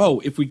 oh,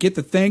 if we get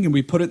the thing and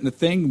we put it in the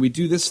thing and we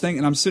do this thing,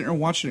 and I'm sitting there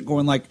watching it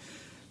going like,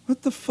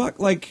 what the fuck?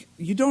 Like,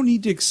 you don't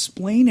need to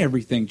explain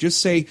everything.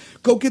 Just say,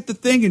 go get the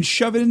thing and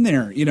shove it in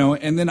there,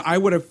 and then I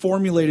would have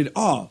formulated,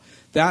 oh,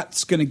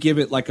 that's going to give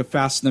it like a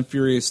Fast and the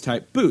Furious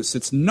type boost.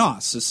 It's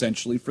NOS,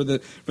 essentially, for the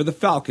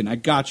Falcon. I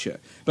gotcha.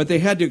 But they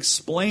had to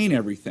explain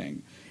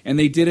everything. And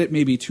they did it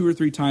maybe 2 or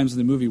 3 times in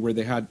the movie where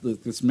they had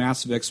this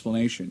massive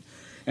explanation.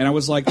 And I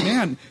was like,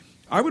 man,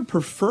 I would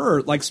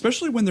prefer, like,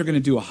 especially when they're going to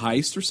do a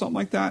heist or something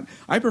like that,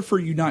 I prefer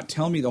you not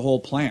tell me the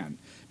whole plan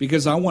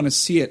because I want to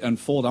see it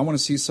unfold. I want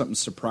to see something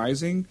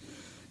surprising,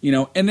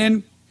 And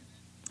then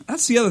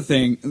that's the other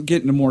thing,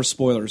 getting to more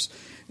spoilers.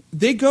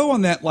 They go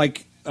on that,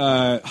 like,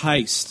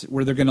 heist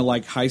where they're going to,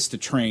 like, heist a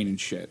train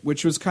and shit,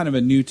 which was kind of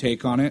a new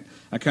take on it.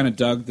 I kind of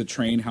dug the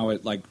train, how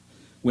it, like,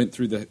 went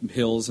through the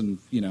hills and,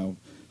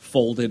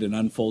 folded and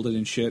unfolded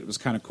and shit. It was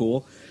kind of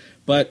cool.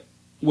 But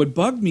what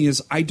bugged me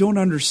is I don't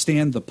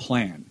understand the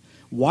plan.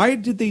 Why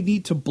did they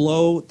need to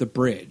blow the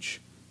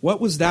bridge?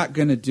 What was that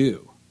going to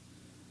do?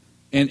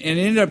 And it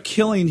ended up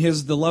killing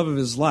the love of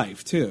his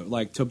life, too.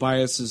 Like,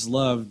 Tobias's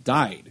love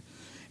died.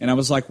 And I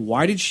was like,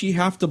 why did she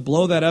have to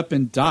blow that up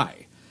and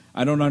die?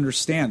 I don't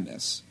understand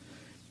this.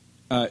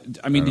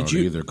 Did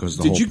you? Either, because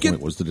the whole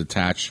point was to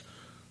detach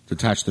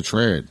the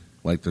train,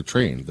 like the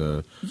train,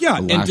 the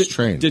last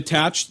train.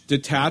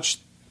 Detach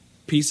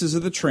pieces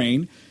of the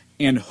train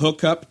and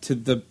hook up to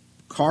the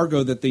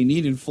cargo that they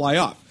need and fly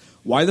off.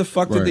 Why the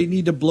fuck did they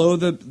need to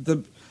blow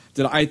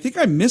I think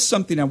I missed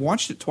something. I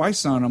watched it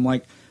twice now, and I'm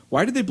like,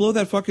 why did they blow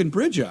that fucking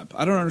bridge up?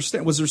 I don't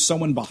understand. Was there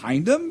someone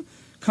behind him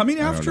coming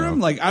after him?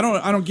 Like, I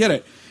don't get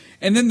it.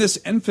 And then this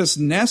Enfys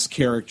Nest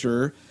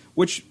character,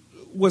 which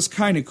was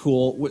kind of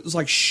cool, was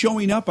like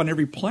showing up on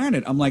every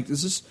planet. I'm like,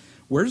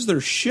 where's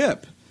their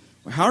ship?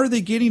 How are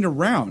they getting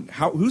around?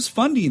 Who's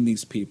funding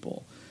these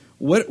people?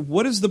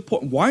 What is the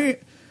point? Why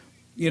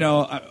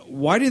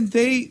aren't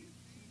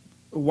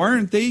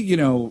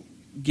they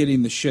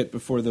getting the shit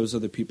before those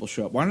other people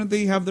show up? Why don't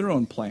they have their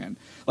own plan?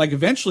 Like,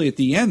 eventually at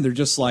the end, they're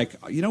just like,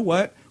 you know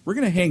what? We're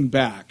going to hang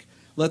back,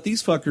 let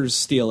these fuckers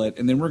steal it,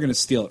 and then we're going to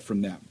steal it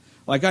from them.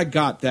 Like, I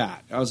got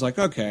that. I was like,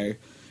 okay.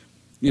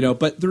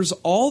 But there's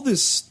all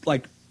this,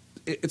 like,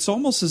 it's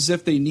almost as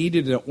if they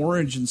needed an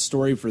origin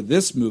story for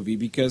this movie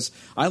because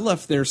I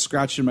left there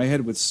scratching my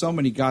head with so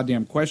many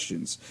goddamn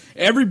questions.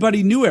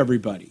 Everybody knew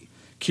everybody.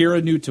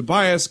 Kira knew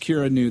Tobias.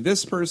 Kira knew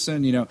this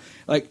person,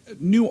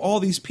 knew all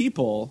these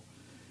people.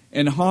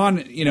 And Han,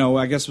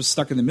 I guess was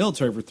stuck in the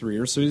military for 3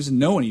 years, so he doesn't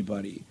know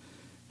anybody.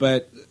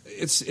 But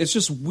it's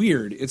just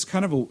weird. It's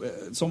kind of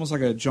it's almost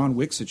like a John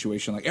Wick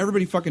situation. Like,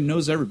 everybody fucking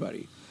knows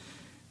everybody.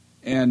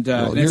 And,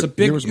 it's a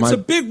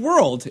big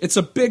world. It's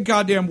a big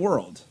goddamn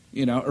world,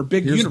 or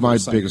big universe.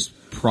 Here's my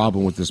biggest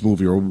problem with this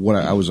movie, or what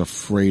I was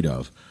afraid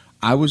of.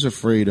 I was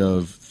afraid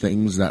of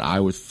things that I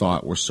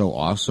thought were so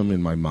awesome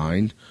in my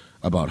mind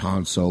about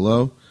Han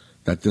Solo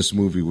that this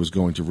movie was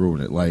going to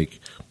ruin it. Like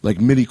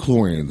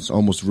midi-chlorians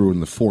almost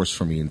ruined the Force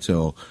for me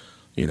until,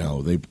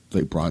 they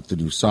brought the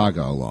new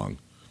saga along.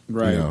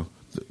 Right.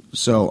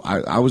 So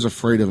I was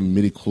afraid of a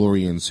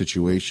midi-chlorian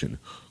situation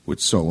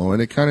with Solo,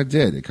 and it kind of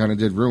did. It kind of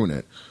did ruin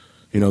it.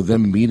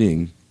 Them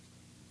meeting,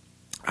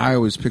 I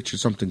always pictured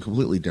something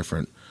completely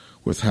different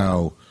with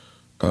how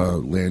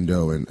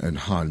Lando and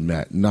Han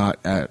met.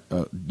 Not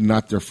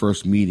their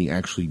first meeting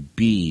actually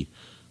be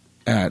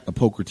at a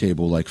poker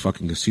table like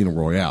fucking Casino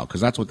Royale, because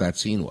that's what that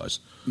scene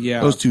was.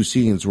 Yeah. Those 2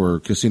 scenes were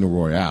Casino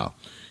Royale.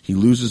 He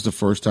loses the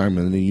first time,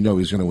 and then he's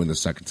going to win the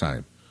second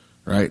time,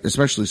 right?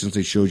 Especially since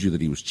they showed you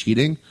that he was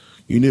cheating.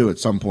 You knew at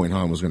some point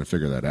Han was going to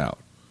figure that out.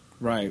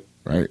 Right.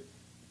 Right?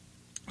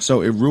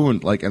 So it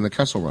ruined, and the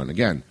Kessel Run,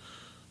 again,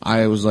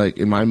 I was like,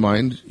 in my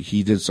mind,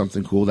 he did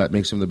something cool that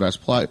makes him the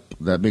best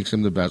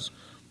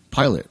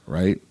pilot,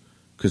 right?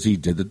 Because he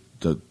did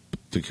the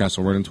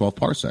Kessel Run in 12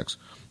 parsecs.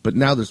 But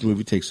now this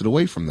movie takes it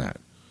away from that.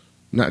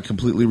 Not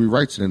completely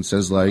rewrites it and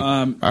says, all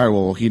right,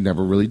 well, he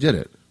never really did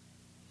it.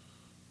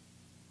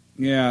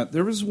 Yeah,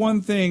 there was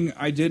one thing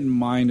I didn't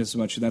mind as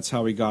much, and that's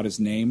how he got his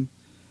name.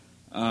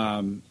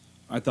 I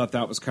thought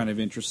that was kind of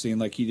interesting.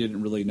 Like, he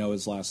didn't really know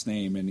his last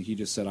name, and he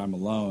just said, I'm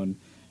alone.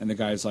 And the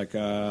guy's like,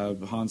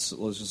 let's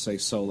just say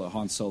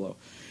Han Solo.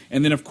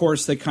 And then, of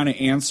course, they kind of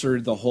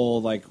answered the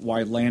whole, like,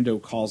 why Lando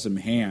calls him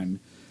Han,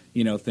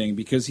 thing,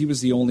 because he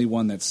was the only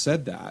one that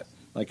said that.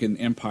 Like in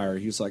Empire,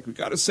 he was like, we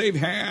got to save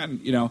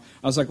Han. I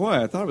was like, what?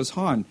 I thought it was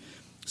Han.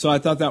 So I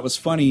thought that was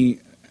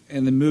funny.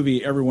 In the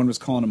movie, everyone was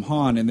calling him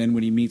Han, and then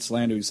when he meets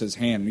Lando, he says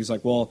Han. And he's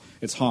like, well,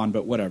 it's Han,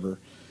 but whatever.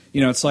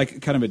 It's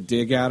like kind of a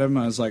dig at him.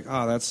 I was like,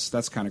 oh,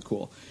 that's kind of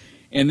cool.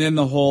 And then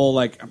the whole,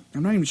 like,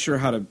 I'm not even sure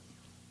how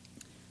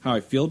I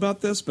feel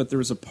about this, but there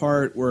was a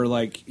part where,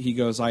 like, he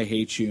goes, I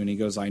hate you, and he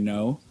goes, I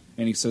know.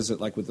 And he says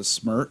it, like, with a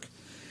smirk.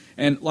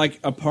 And, like,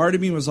 a part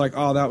of me was like,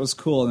 oh, that was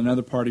cool. And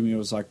another part of me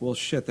was like, well,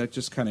 shit, that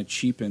just kind of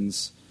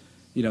cheapens,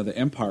 the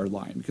Empire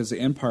line. Because the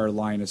Empire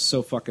line is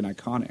so fucking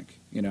iconic,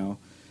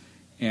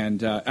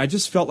 And I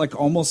just felt like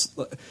almost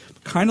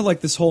kind of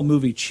like this whole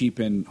movie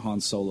cheapened Han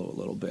Solo a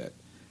little bit.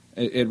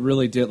 It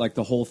really did, like,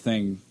 the whole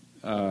thing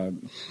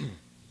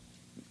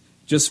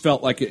just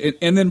felt like it.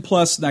 And then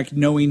plus, like,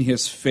 knowing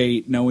his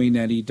fate, knowing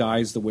that he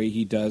dies the way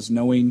he does,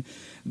 knowing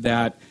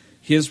that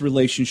his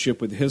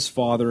relationship with his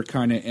father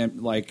kind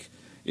of, like,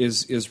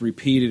 is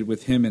repeated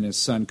with him and his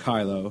son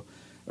Kylo,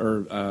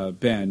 or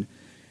Ben.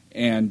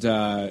 And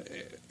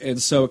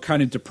so it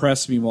kind of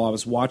depressed me while I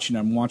was watching.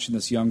 I'm watching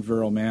this young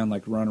virile man,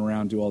 like, run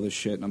around, do all this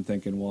shit, and I'm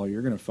thinking, well,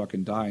 you're going to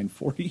fucking die in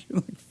 40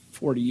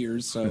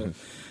 years, so...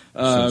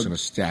 Someone's going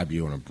to stab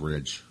you on a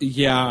bridge.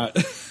 Yeah.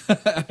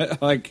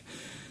 Like,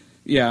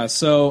 yeah,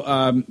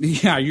 so,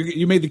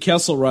 you made the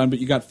Kessel Run, but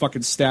you got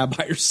fucking stabbed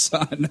by your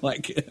son.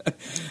 Like,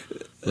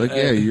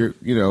 Khaleesi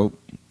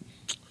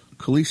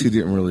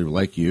didn't really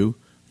like you.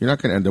 You're not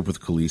going to end up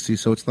with Khaleesi,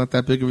 so it's not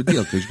that big of a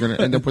deal because you're going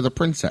to end up with a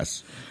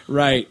princess.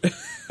 Right.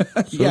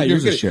 So you're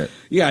gonna, shit.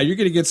 Yeah, you're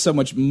going to get so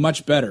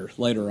much better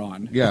later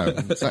on. Yeah,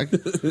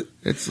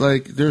 it's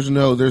like there's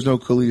no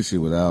Khaleesi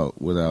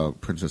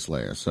without Princess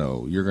Leia,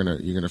 so you're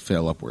gonna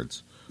fail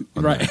upwards.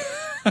 Right.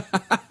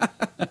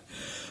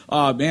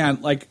 Oh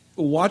man, like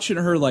watching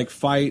her like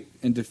fight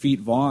and defeat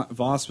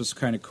Voss was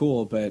kind of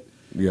cool, but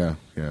yeah.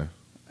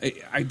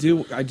 I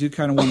do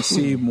kind of want to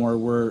see more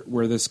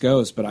where this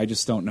goes, but I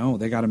just don't know.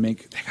 They got to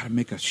make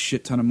a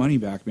shit ton of money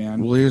back,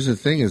 man. Well, here's the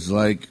thing: is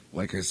like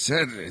I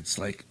said, it's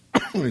like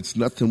it's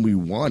nothing we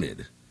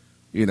wanted,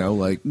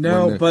 Like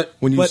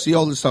when you see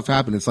all this stuff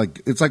happen, it's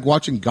like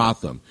watching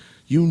Gotham.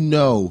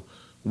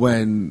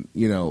 When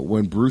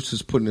Bruce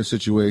is put in a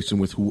situation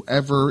with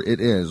whoever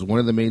it is, one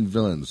of the main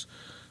villains,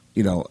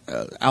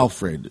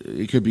 Alfred.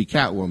 It could be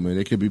Catwoman.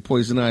 It could be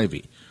Poison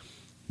Ivy.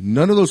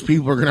 None of those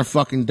people are gonna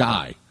fucking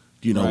die.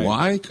 Do you know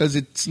why? Because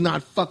it's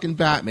not fucking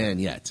Batman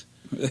yet.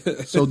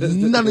 So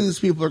none of these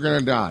people are going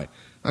to die.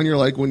 And you're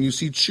like, when you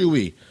see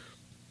Chewie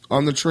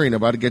on the train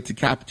about to get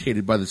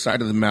decapitated by the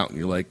side of the mountain,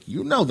 you're like,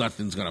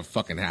 nothing's going to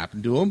fucking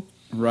happen to him.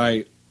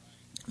 Right.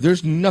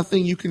 There's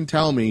nothing you can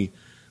tell me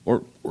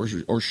or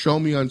show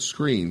me on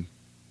screen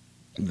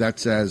that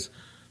says,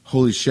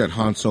 holy shit,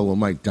 Han Solo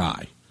might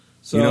die.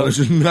 So,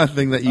 there's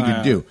nothing that you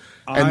can do.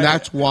 And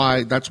that's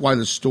why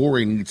the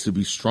story needs to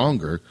be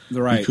stronger,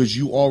 right? Because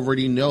you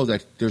already know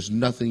that there's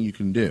nothing you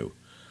can do.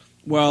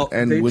 Well,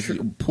 and with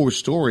the poor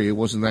story, it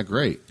wasn't that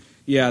great.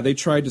 Yeah, they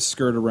tried to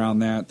skirt around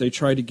that. They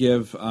tried to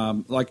give we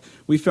got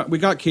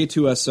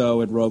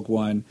K2SO in Rogue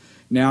One.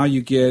 Now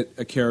you get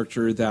a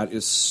character that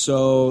is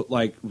so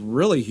like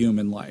really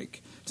human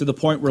like to the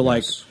point where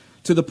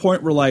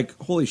like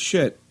holy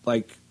shit,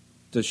 like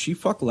does she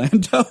fuck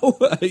Lando?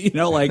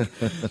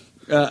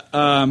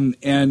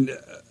 And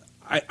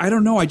I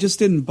don't know. I just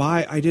didn't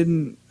buy. I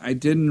didn't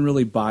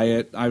really buy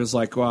it. I was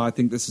like, well, I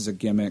think this is a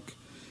gimmick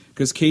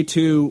because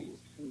K2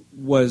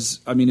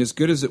 was. I mean, as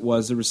good as it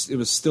was, it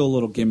was still a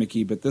little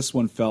gimmicky. But this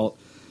one felt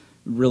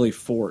really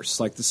forced.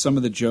 Like some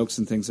of the jokes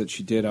and things that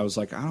she did, I was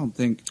like, I don't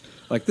think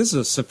like this is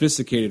a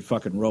sophisticated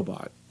fucking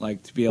robot.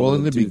 Like to be able. Well,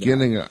 in the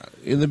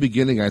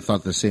beginning, I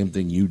thought the same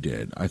thing you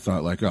did. I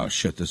thought like, oh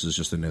shit, this is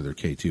just another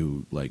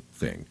K2 like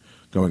thing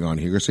going on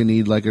here. So I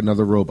need like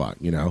another robot,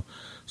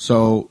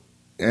 So.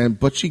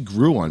 But she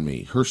grew on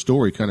me. Her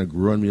story kind of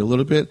grew on me a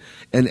little bit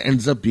and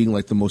ends up being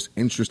like the most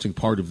interesting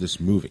part of this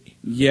movie.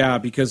 Yeah,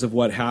 because of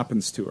what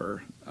happens to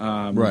her.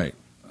 Right.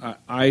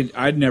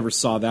 I never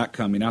saw that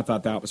coming. I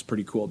thought that was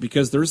pretty cool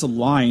because there's a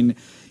line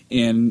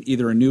in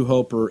either A New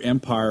Hope or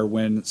Empire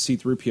when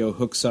C-3PO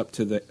hooks up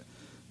to the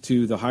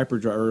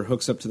hyperdrive or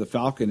hooks up to the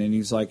Falcon and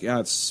he's like, yeah,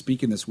 it's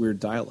speaking this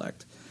weird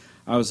dialect.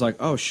 I was like,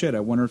 oh shit,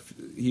 I wonder if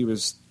he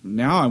was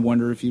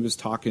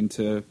talking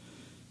to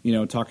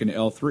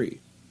L3.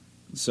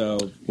 So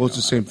it's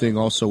the same thing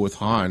also with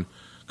Han,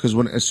 because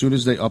as soon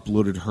as they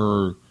uploaded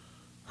her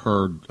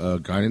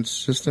guidance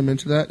system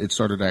into that, it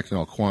started acting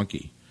all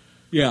quonky.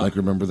 Yeah, like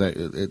remember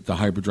that the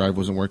hyperdrive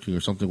wasn't working or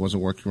something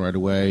wasn't working right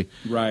away.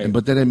 Right,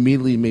 but that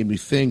immediately made me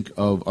think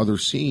of other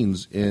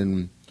scenes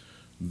in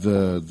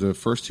the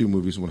first two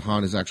movies when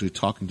Han is actually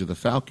talking to the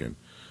Falcon.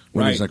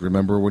 When he's like,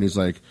 remember when he's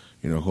like,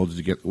 hold it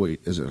together.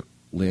 Wait, is it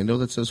Lando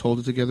that says "Hold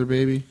it together,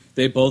 baby"?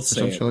 They both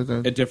say it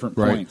like at different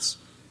points.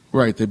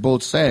 Right, they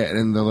both say it,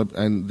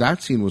 and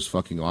that scene was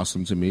fucking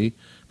awesome to me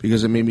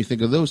because it made me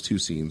think of those two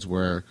scenes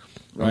where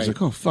I was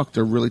like, oh fuck,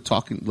 they're really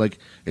talking. Like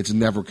it's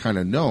never kind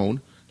of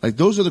known. Like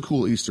those are the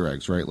cool Easter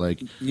eggs, right?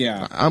 Like,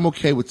 yeah, I'm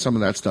okay with some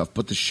of that stuff,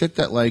 but the shit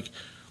that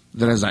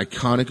is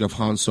iconic of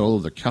Han Solo,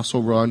 the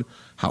Kessel Run,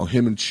 how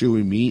him and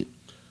Chewie meet,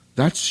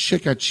 that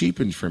shit got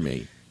cheapened for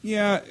me.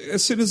 Yeah,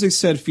 as soon as they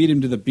said feed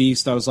him to the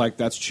beast, I was like,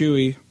 that's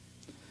Chewie.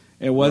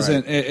 It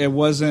wasn't. Right. It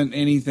wasn't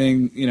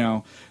anything. You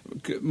know,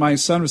 my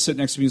son was sitting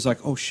next to me. He was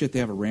like, "Oh shit, they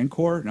have a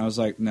Rancor," and I was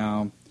like,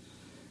 "No,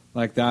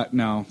 like that,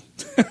 no."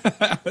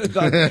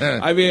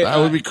 I mean, that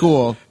would be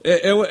cool.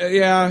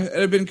 Yeah, it'd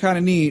have been kind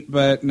of neat,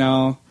 but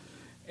no.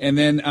 And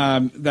then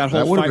that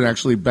would have been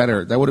actually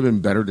better. That would have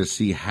been better to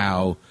see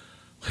how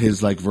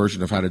his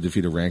version of how to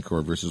defeat a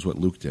Rancor versus what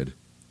Luke did.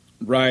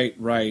 Right.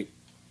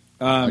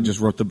 I just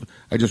wrote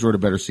a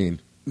better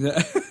scene.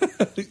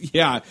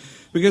 Yeah,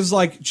 because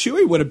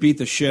Chewie would have beat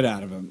the shit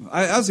out of him.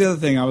 That was the other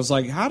thing. I was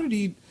like, how did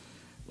he?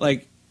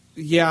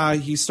 Yeah,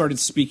 he started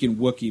speaking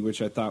Wookiee,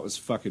 which I thought was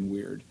fucking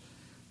weird.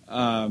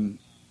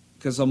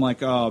 Because I'm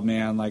like, oh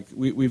man,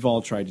 we've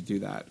all tried to do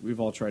that. We've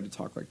all tried to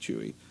talk like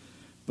Chewie,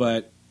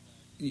 but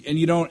and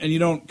you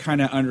don't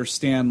kind of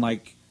understand how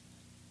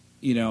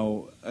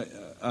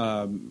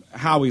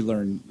we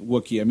learn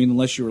Wookiee. I mean,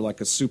 unless you were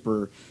a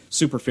super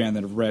fan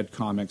that have read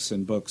comics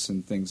and books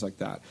and things like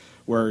that,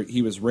 where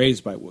he was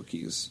raised by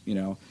Wookiees. You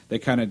know, they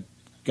kind of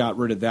got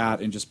rid of that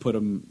and just put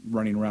him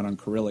running around on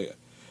Corellia.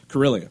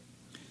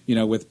 You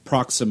know, with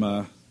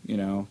Proxima. You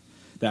know,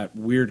 that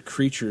weird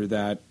creature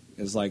that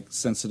is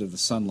sensitive to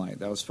sunlight.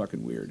 That was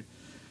fucking weird.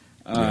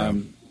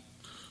 But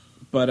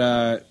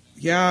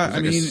yeah, I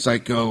mean, a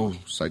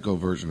psycho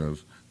version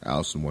of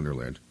Alice in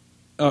Wonderland.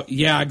 Oh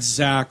yeah,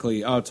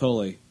 exactly. Oh,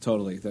 totally.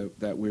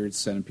 That weird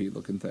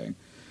centipede-looking thing.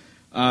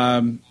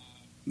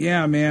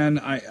 Yeah, man.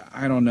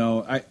 I don't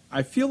know.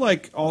 I feel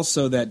like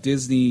also that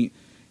Disney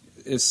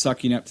is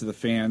sucking up to the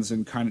fans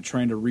and kind of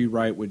trying to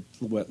rewrite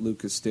what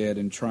Lucas did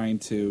and trying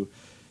to,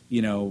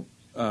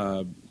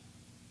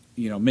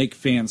 make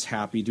fans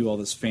happy, do all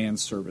this fan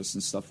service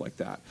and stuff like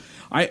that.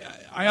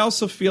 I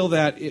also feel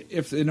that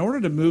if in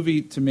order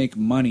to make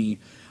money,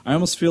 I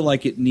almost feel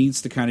like it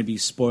needs to kind of be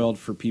spoiled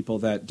for people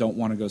that don't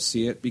want to go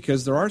see it,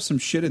 because there are some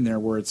shit in there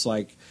where it's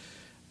like,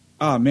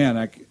 oh man,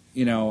 I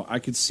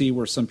could see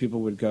where some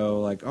people would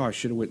go oh, I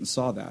should have went and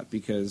saw that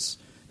because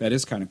that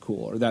is kind of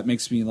cool, or that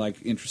makes me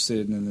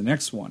interested in the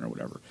next one or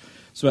whatever.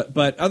 So,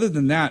 but other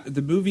than that,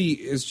 the movie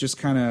is just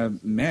kind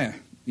of meh,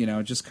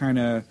 just kind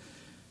of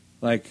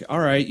all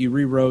right, you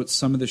rewrote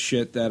some of the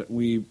shit that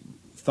we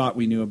thought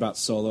we knew about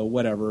Solo,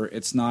 whatever.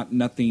 It's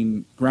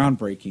nothing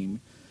groundbreaking.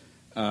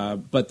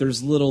 But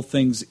there's little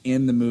things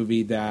in the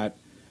movie that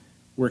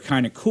were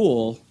kind of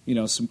cool,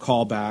 some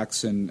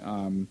callbacks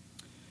and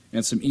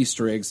some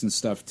Easter eggs and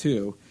stuff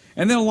too.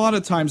 And then a lot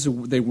of times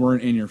they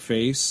weren't in your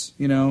face,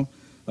 you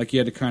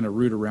had to kind of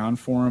root around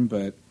for them.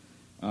 But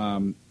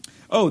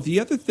the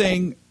other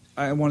thing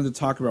I wanted to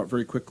talk about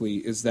very quickly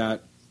is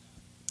that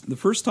the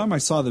first time I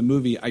saw the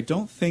movie, I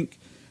don't think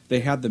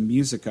they had the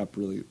music up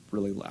really,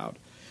 really loud.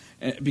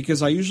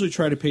 Because I usually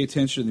try to pay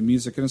attention to the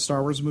music in a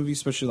Star Wars movie,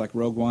 especially like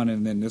Rogue One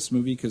and then this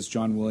movie, because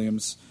John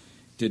Williams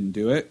didn't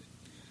do it.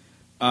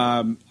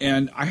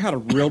 And I had a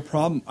real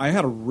problem. I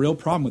had a real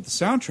problem with the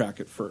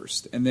soundtrack at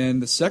first, and then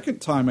the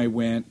second time I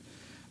went,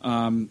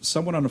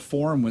 someone on a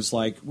forum was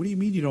like, "What do you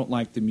mean you don't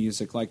like the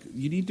music?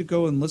 You need to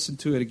go and listen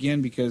to it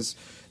again because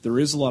there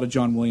is a lot of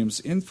John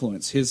Williams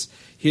influence. His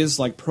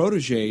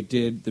protege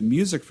did the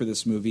music for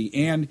this movie,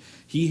 and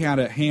he had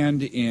a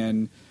hand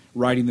in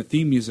writing the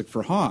theme music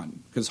for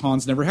Han, because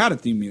Han's never had a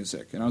theme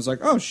music." And I was like,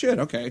 oh shit,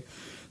 okay.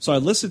 So I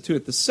listened to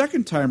it the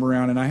second time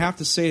around, and I have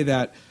to say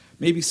that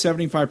maybe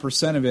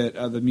 75% of it,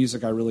 the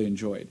music I really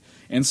enjoyed.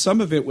 And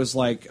some of it was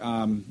I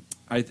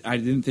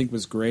didn't think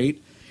was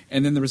great.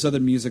 And then there was other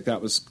music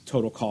that was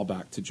total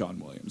callback to John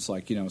Williams,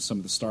 some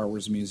of the Star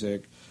Wars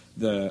music,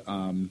 the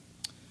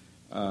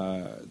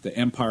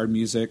Empire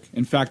music.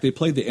 In fact, they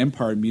played the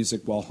Empire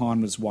music while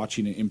Han was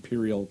watching an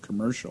Imperial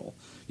commercial,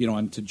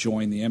 and to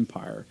join the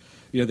Empire.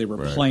 They were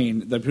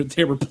playing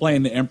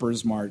the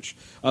Emperor's March.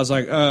 I was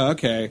like, oh,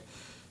 okay,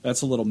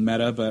 that's a little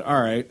meta, but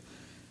all right.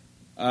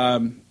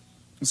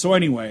 So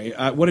anyway,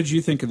 what did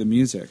you think of the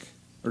music,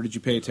 or did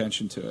you pay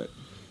attention to it?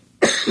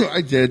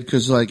 I did,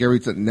 because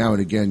everything now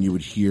and again,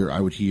 I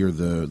would hear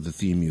the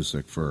theme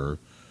music for.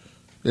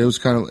 It was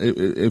kind of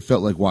it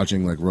felt like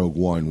watching Rogue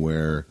One,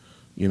 where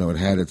it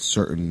had its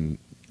certain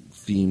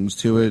themes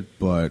to it,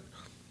 but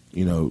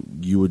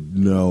you would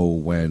know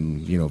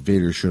when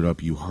Vader showed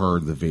up, you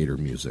heard the Vader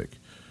music.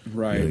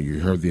 Right.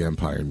 You heard the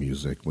Empire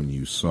music when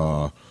you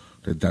saw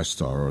the Death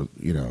Star, or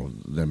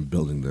them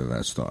building the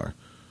Death Star.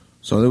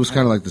 So it was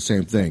kind of like the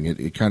same thing.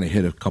 It kind of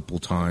hit a couple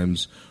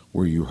times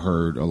where you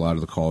heard a lot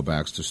of the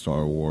callbacks to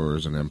Star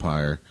Wars and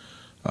Empire.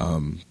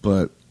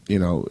 But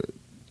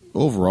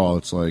overall,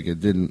 it's it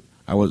didn't.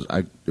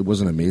 It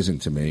wasn't amazing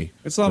to me.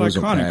 It's not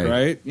iconic, okay.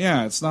 Right?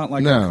 Yeah, it's not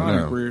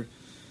iconic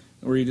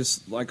where you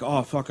just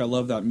oh fuck, I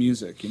love that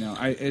music. No,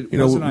 I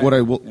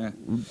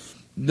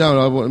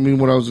mean,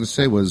 what I was going to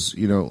say was,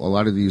 a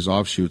lot of these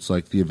offshoots,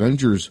 like the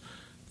Avengers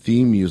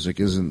theme music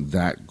isn't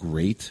that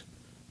great,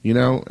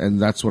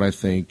 and that's what I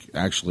think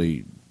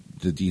actually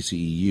the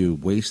DCEU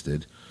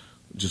wasted,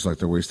 just like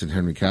they're wasting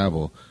Henry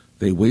Cavill.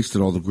 They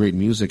wasted all the great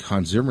music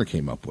Hans Zimmer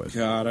came up with.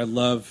 God, I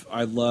love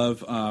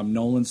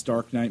Nolan's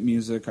Dark Knight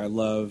music. I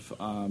love.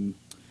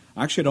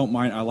 Actually, I don't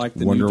mind. I like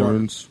the Wonder new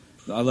Woman's.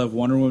 I love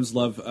Wonder Woman's.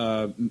 Love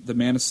the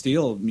Man of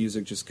Steel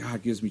music. Just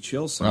God gives me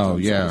chills sometimes. Oh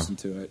yeah, to listen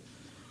to it.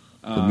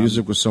 The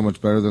music was so much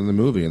better than the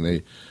movie, and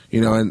they,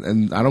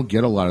 and I don't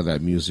get a lot of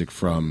that music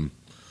from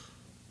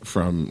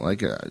like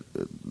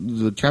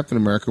the Captain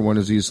America one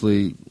is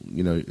easily,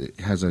 it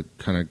has a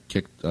kind of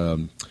kick.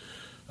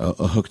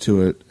 A hook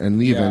to it,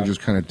 and the Avengers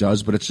kind of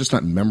does, but it's just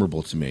not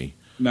memorable to me.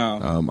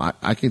 No.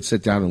 I can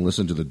sit down and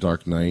listen to the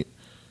Dark Knight.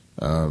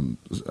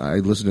 I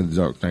listen to the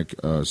Dark Knight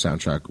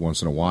soundtrack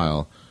once in a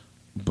while,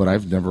 but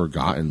I've never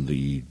gotten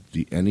the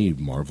any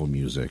Marvel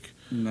music.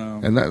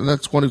 No. And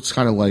that's what it's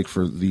kind of like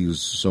for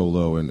these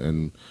Solo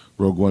and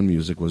Rogue One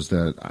music, was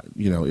that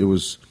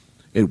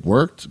it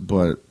worked,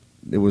 but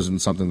it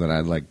wasn't something that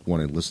I'd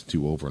want to listen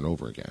to over and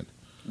over again.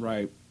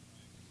 Right.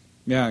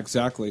 Yeah,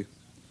 exactly.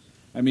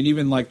 I mean,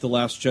 even like the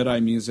Last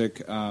Jedi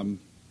music, I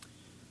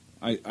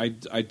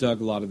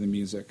dug a lot of the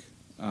music.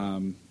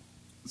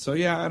 So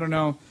yeah, I don't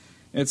know.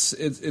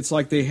 It's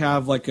like they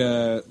have like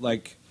a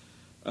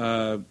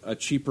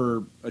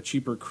cheaper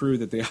crew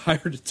that they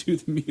hired to do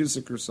the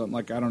music or something.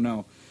 Like I don't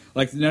know.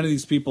 Like none of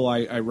these people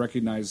I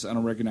recognize. I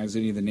don't recognize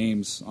any of the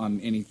names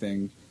on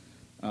anything.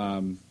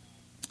 I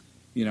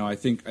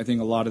think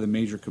a lot of the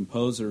major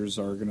composers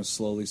are going to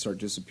slowly start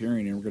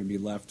disappearing, and we're going to be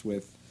left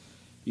with,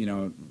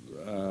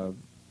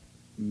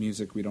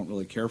 music we don't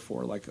really care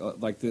for, like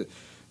the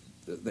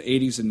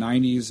 80s and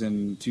 90s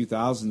and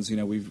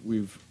 2000s.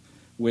 We've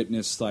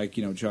witnessed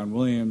John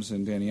Williams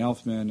and Danny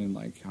Elfman and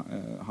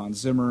Hans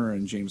Zimmer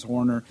and James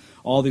Horner,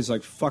 all these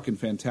fucking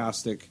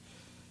fantastic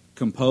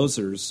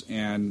composers,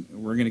 and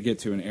we're going to get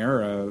to an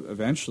era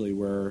eventually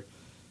where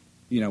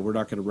we're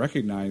not going to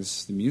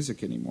recognize the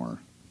music anymore.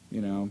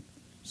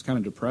 It's kind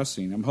of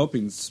depressing. I'm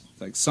hoping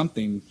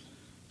something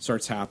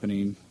starts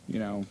happening,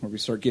 where we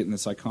start getting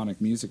this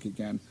iconic music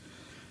again.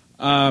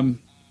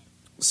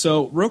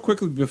 So real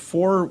quickly,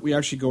 before we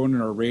actually go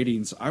into our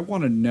ratings, I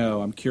want to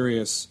know, I'm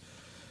curious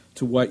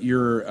to what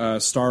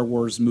your Star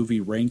Wars movie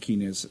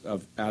ranking is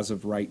as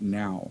of right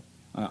now.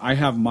 I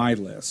have my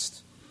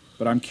list,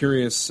 but I'm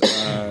curious,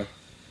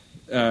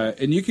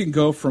 and you can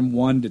go from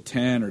 1 to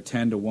 10 or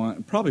 10 to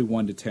 1, probably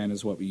 1 to 10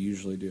 is what we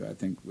usually do, I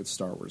think, with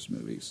Star Wars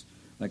movies.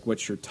 Like,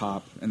 what's your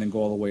top, and then go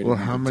all the way to 1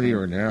 to 10. Well, how many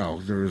are now?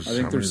 I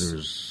think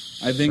there's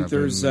 10. I think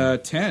there's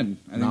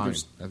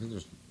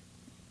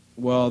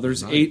Well,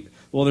 there's 8.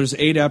 Well, there's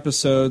 8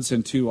 episodes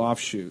and 2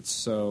 offshoots,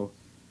 so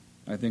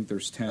I think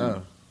there's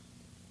 10.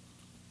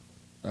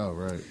 Oh,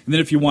 right. And then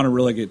if you want to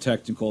really get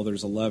technical,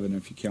 there's 11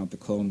 if you count the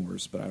Clone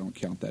Wars, but I don't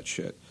count that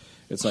shit.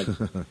 It's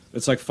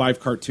like 5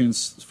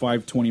 cartoons,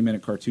 5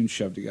 20-minute cartoons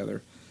shoved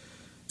together.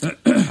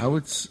 I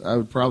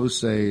would probably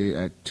say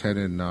at 10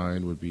 and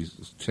 9 would be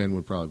 10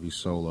 would probably be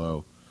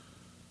Solo.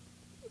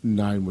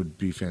 9 would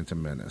be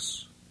Phantom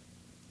Menace.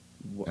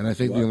 And I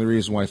think the only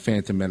reason why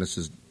Phantom Menace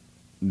is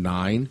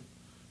 9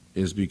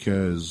 is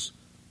because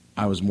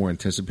I was more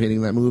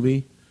anticipating that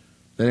movie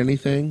than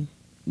anything.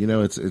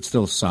 It's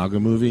still a saga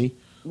movie,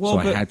 so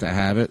I had to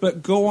have it.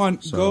 But go on,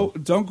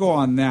 don't go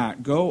on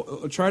that.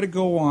 Try to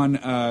go on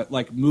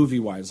movie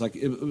wise.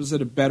 Was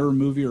it a better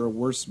movie or a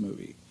worse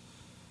movie?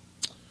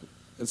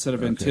 Instead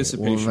of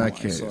anticipation. Well, in that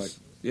case,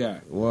 yeah.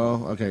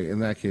 Well, okay. In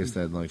that case,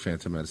 then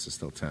Phantom Menace is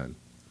still 10.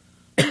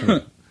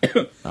 I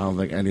don't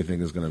think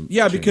anything is going to.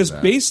 Yeah, because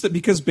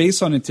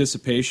based on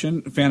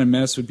anticipation, Phantom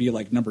Menace would be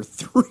number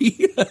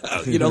 3.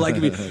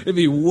 It'd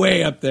be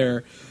way up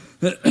there.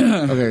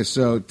 Okay,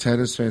 so 10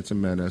 is Phantom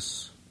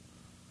Menace.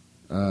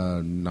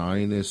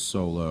 9 is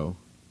Solo.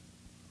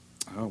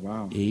 Oh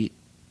wow. 8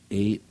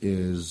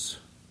 is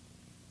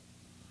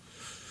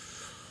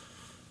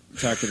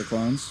Attack of the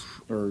Clones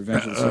or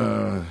Revenge of the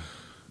Sith.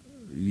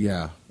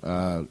 Yeah,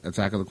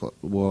 Attack of the Clones.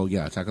 Well,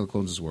 yeah, Attack of the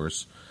Clones is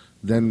worse.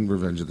 Then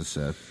Revenge of the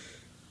Sith.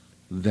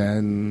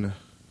 Then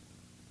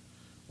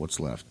what's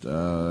left?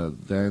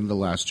 Then The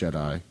Last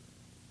Jedi.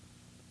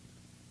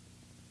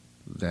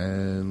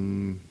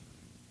 Then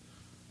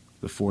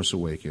The Force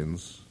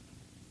Awakens.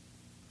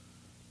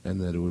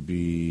 And then it would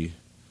be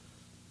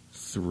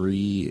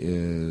 3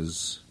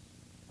 is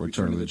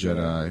Return of the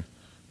Jedi.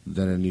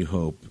 Then A New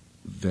Hope.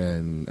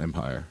 Then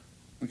Empire.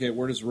 Okay,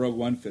 where does Rogue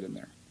One fit in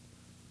there?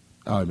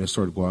 Oh, I missed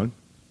Rogue One?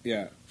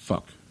 Yeah.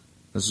 Fuck.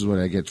 This is what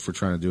I get for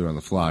trying to do it on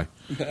the fly.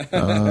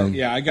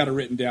 Yeah, I got it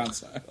written down.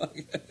 So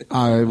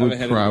I would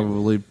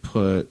probably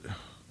put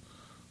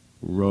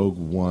Rogue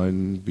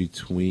One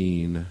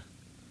between,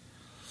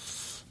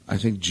 I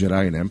think,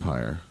 Jedi and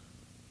Empire.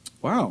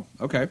 Wow.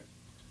 Okay.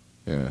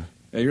 Yeah.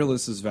 Yeah, your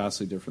list is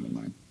vastly different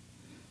than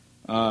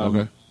Okay.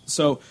 mine.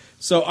 So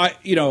I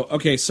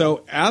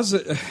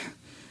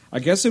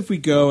guess if we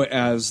go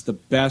as the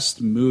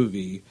best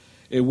movie,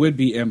 it would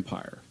be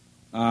Empire.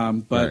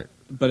 But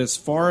Right. as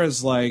far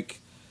as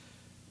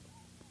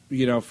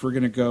if we're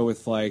gonna go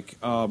with like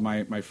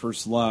my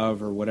first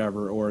love or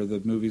whatever, or the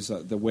movies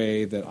the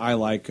way that I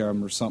like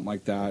them or something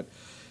like that,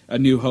 A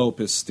New Hope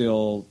is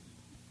still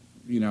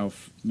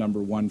number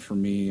one for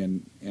me,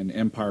 and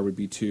Empire would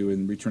be 2,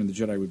 and Return of the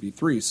Jedi would be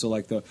 3. So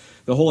like the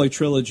Holy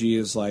Trilogy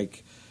is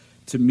like,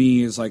 to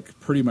me, is like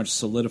pretty much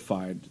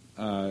solidified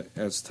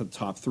as to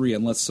top 3,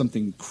 unless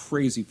something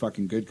crazy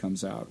fucking good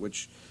comes out,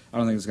 which I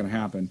don't think is going to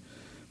happen.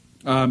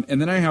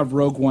 And then I have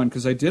Rogue One,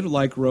 because I did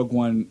like Rogue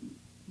One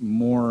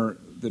more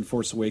than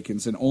Force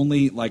Awakens, and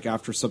only like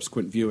after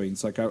subsequent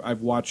viewings. Like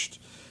I've watched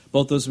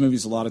both those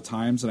movies a lot of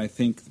times, and I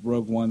think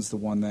Rogue One's the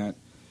one that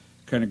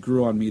kind of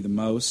grew on me the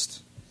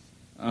most.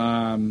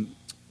 And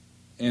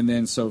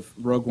then so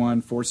Rogue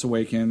One, Force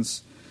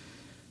Awakens,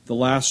 The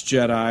Last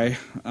Jedi.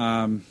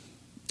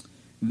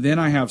 Then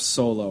I have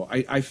Solo.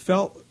 I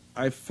felt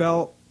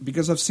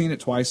because I've seen it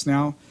twice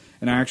now,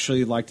 and I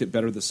actually liked it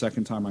better the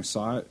second time I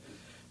saw it.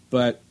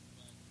 But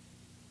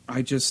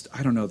I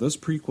don't know. Those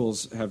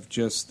prequels have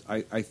just,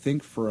 I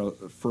think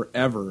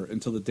forever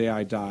until the day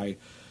I die,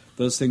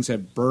 those things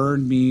have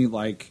burned me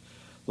like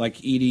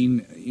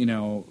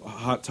eating,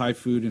 hot Thai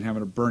food and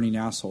having a burning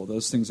asshole.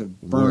 Those things have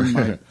burned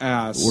my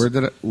ass. Where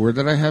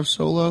did I have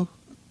Solo?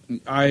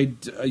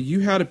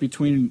 You had it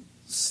between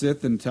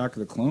Sith and Attack of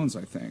the Clones,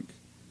 I think.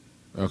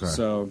 Okay.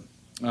 So,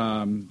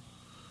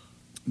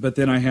 but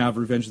then I have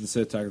Revenge of the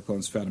Sith, Attack of the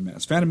Clones, Phantom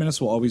Menace. Phantom Menace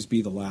will always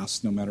be the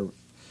last, no matter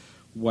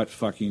what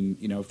fucking,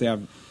 if they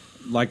have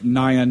like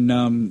Naya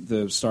Numb,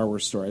 the Star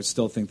Wars story, I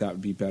still think that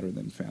would be better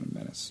than Phantom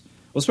Menace.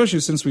 Well, especially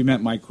since we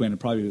met Mike Quinn, it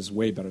probably was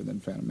way better than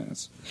Phantom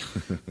Menace.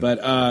 But,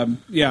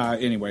 yeah,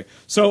 anyway.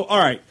 So, all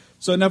right.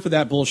 So enough of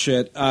that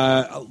bullshit.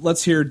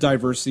 Let's hear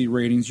diversity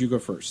ratings. You go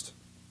first.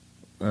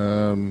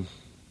 I'd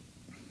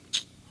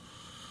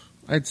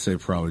say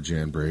probably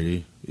Jan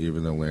Brady,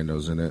 even though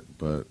Lando's in it,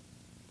 but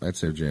I'd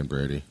say Jan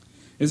Brady.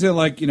 Is it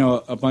like,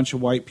 a bunch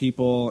of white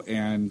people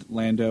and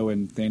Lando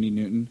and Thandie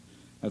Newton?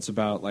 That's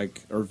about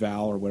like, or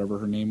Val or whatever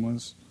her name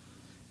was.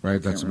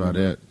 Right, that's about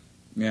it.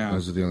 Yeah.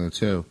 Those are the only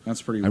two.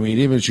 That's pretty I mean,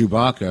 even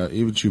Chewbacca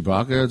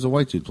is a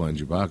white dude playing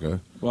Chewbacca.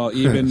 Well,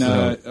 even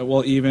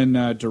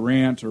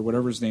Durant or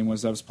whatever his name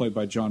was, that was played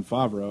by Jon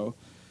Favreau,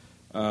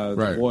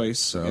 the voice.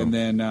 So. And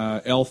then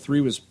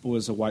L3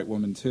 was a white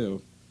woman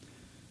too.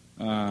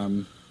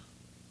 Well,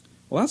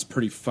 that's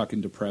pretty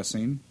fucking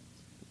depressing.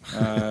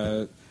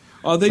 They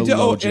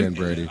did. Jan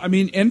Brady. I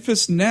mean,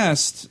 Enfys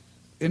Nest,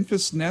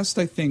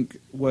 I think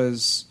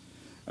was.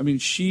 I mean,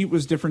 she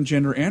was different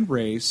gender and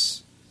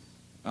race,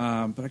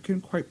 but I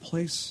couldn't quite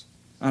place.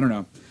 I don't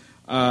know.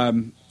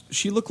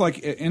 She looked like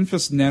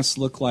Enfys Nest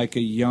looked like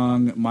a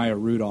young Maya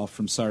Rudolph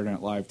from Saturday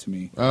Night Live to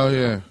me. Oh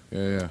yeah.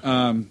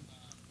 And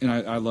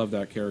I love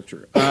that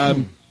character.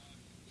 So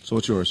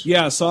what's yours?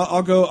 Yeah, so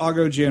I'll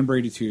go Jan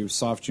Brady too,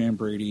 soft Jan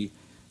Brady.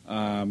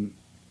 And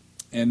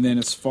then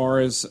as far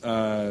as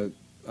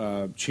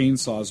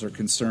chainsaws are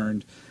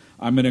concerned,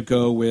 I'm going to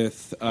go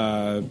with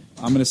I'm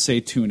going to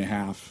say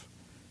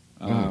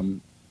 2.5.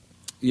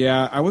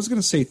 Yeah, I was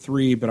going to say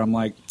 3, but I'm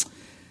like,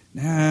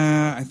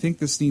 nah, I think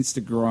this needs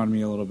to grow on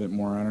me a little bit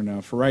more. I don't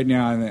know. For right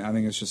now, I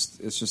think it's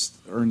just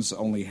earns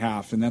only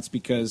half, and that's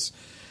because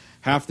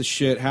half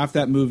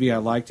that movie I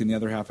liked, and the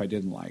other half I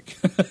didn't like.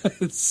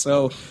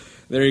 So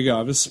there you go.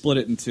 I've just split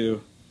it in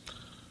 2.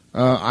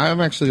 I'm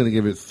actually going to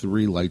give it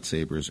 3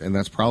 lightsabers, and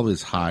that's probably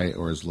as high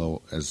or as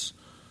low as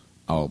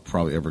I'll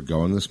probably ever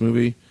go in this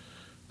movie,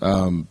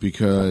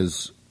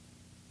 because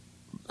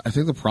I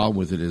think the problem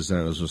with it is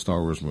that it was a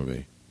Star Wars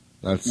movie.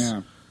 That's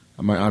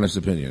my honest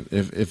opinion.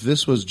 If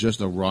this was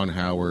just a Ron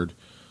Howard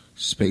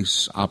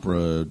space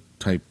opera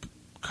type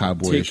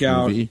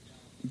cowboyish movie,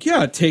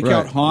 take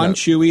out Han,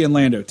 Chewie, and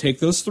Lando. Take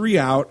those 3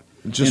 out.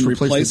 Just and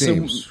replace the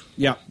names.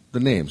 The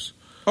names.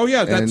 Oh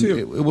yeah, that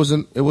too. It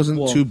wasn't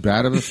too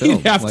bad of a film.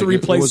 You'd have to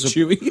replace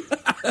Chewie.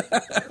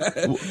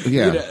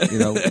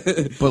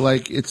 But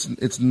like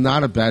it's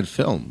not a bad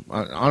film.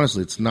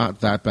 Honestly, it's not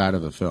that bad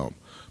of a film.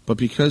 But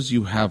because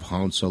you have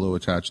Han Solo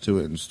attached to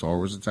it and Star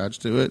Wars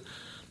attached to it,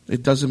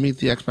 it doesn't meet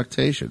the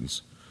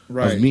expectations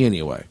of me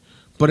anyway.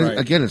 But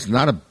again, it's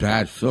not a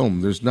bad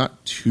film. There's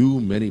not too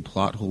many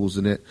plot holes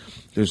in it.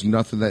 There's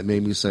nothing that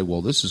made me say,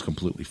 "Well, this is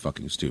completely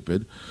fucking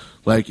stupid."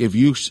 Like if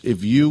you just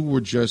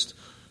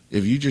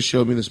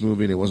showed me this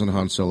movie and it wasn't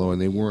Han Solo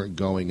and they weren't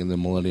going in the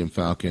Millennium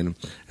Falcon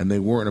and they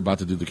weren't about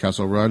to do the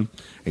Kessel Run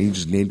and you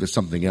just named it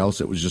something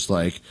else, it was just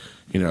like,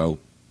 I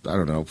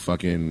don't know,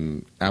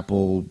 fucking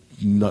Apple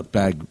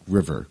Nutbag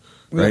River,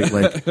 right?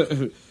 Like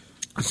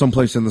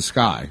someplace in the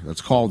sky.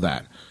 Let's call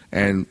that.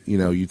 And,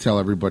 you tell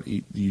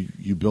everybody,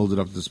 you build it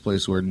up to this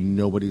place where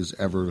nobody's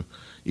ever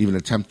even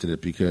attempted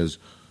it because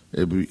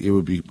it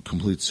would be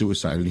complete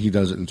suicide. And he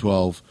does it in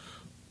 12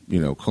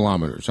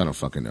 kilometers. I don't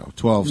fucking know.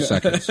 12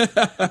 seconds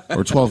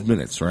or 12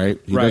 minutes, right?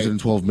 He does it in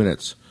 12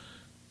 minutes.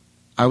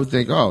 I would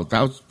think,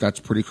 that's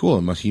pretty cool.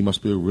 He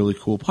must be a really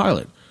cool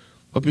pilot.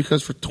 But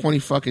because for 20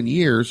 fucking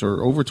years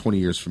or over 20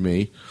 years for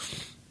me,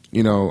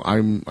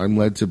 I'm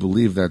led to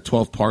believe that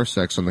 12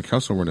 parsecs on the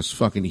Kessel Run is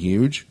fucking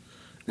huge.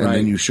 And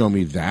then you show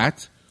me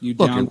that. It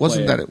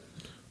wasn't that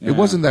It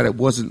wasn't that it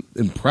wasn't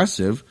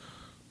impressive,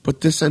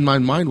 but this in my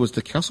mind was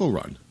the Kessel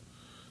Run.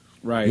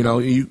 Right. You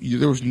know,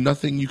 there was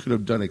nothing you could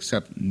have done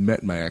except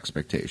met my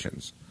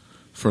expectations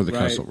for the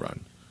Kessel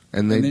Run,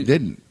 and they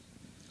didn't.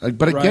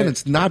 But again,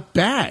 it's not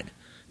bad.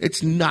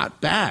 It's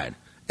not bad.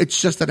 It's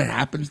just that it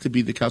happens to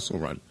be the Kessel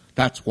Run.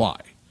 That's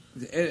why.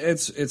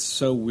 It's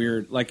so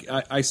weird. Like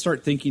I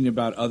start thinking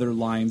about other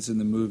lines in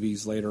the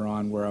movies later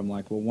on where I'm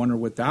like, well, wonder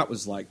what that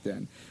was like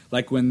then.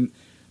 Like when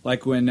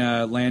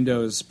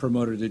Lando is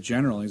promoted to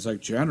general, he's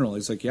like, general.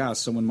 He's like, yeah,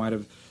 someone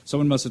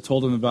must have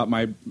told him about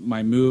my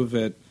move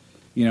at,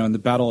 in the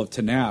Battle of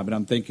Tanab. And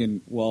I'm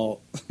thinking,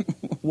 well,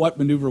 what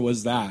maneuver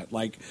was that?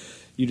 Like,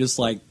 you just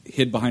like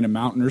hid behind a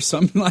mountain or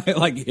something,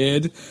 like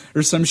hid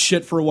or some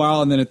shit for a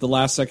while, and then at the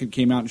last second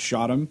came out and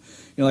shot him.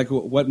 Like,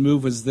 what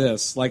move was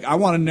this? Like, I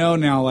want to know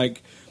now,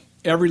 like,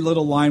 every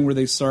little line where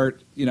they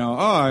start,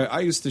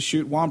 I used to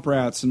shoot womp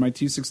rats in my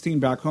T-16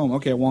 back home.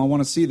 Okay, well, I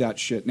want to see that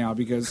shit now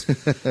because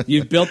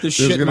you've built this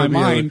shit in my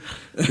mind.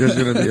 There's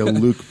going to be a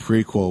Luke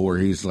prequel where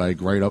he's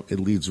like it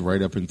leads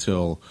right up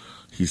until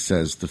he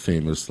says the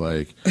famous,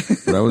 like,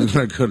 but I was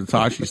going to go to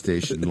Tashi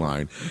Station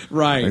line.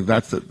 Right. Like,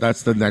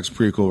 that's the next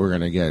prequel we're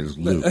going to get is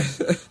Luke,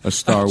 a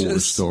Star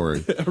Wars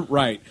story.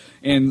 Right.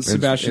 And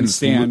Sebastian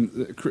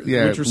Stan,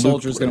 Winter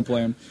Soldier is going to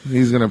play him.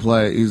 He's going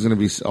to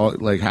be,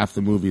 like, half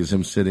the movie is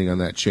him sitting on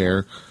that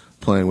chair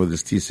playing with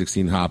his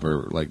T-16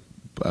 Hopper, like,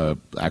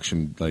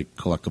 action, like,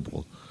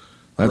 collectible.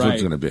 That's what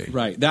it's going to be.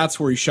 Right. That's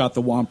where he shot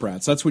the Womp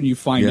Rats. That's when you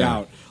find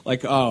out,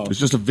 like, oh. It's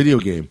just a video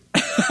game.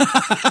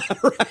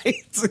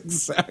 Right,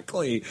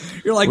 exactly.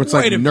 You're like,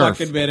 wait a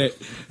fucking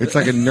minute. It's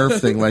like a Nerf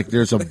thing. Like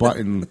there's a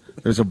button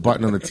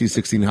on the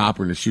T-16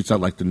 Hopper, and it shoots out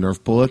like the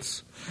Nerf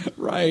bullets.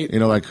 Right.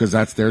 Like because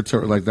that's their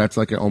like that's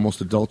like an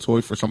almost adult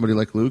toy for somebody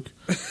like Luke.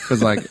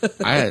 Because like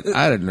I had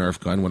a Nerf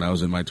gun when I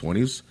was in my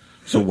 20s,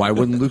 so why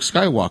wouldn't Luke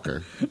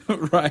Skywalker?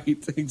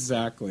 Right.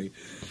 Exactly.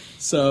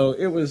 So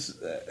it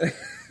was.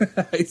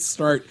 I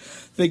start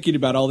thinking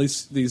about all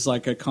these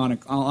like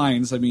iconic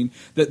lines. I mean,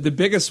 the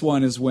biggest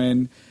one is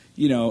when.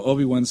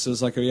 Obi-Wan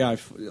says, like, oh, yeah,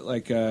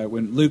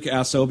 when Luke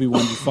asks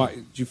Obi-Wan,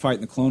 did you fight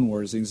in the Clone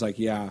Wars? And he's like,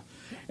 yeah.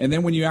 And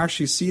then when you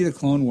actually see the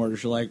Clone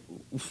Wars, you're like,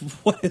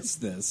 what is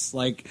this?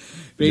 Like,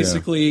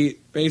 basically,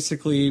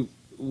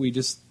 we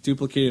just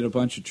duplicated a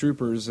bunch of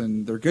troopers,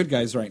 and they're good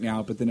guys right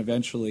now, but then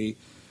eventually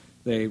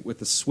with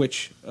the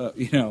switch,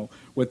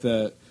 with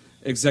the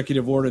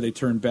executive order, they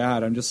turn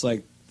bad. I'm just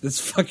like, that's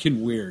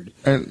fucking weird.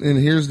 And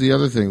here's the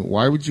other thing.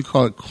 Why would you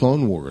call it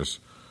Clone Wars?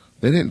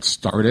 They didn't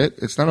start it.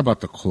 It's not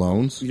about the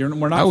clones. We're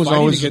not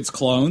fighting against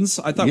clones.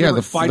 I thought we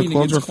were fighting the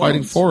clones against were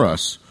fighting for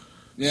us.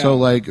 Yeah. So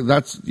like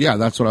that's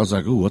what I was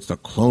like. Ooh, what's the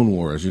Clone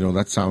Wars?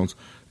 That sounds.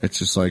 It's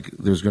just like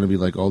there's going to be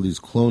like all these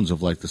clones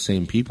of like the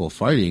same people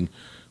fighting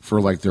for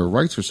like their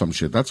rights or some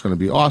shit. That's going to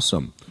be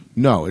awesome.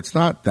 No, it's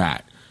not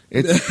that.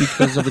 It's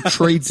because of a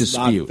trade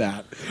dispute.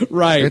 Not that.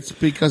 Right. It's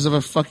because of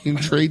a fucking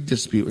trade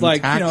dispute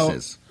and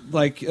taxes.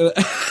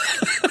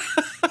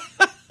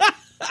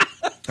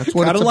 That's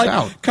what it's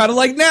about. Kind of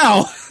like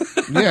now.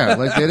 Yeah,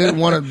 like they didn't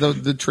want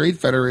the Trade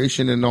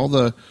Federation and all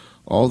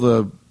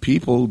the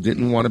people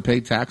didn't want to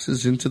pay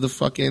taxes into the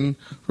fucking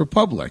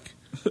Republic.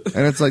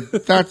 And it's like,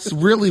 that's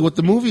really what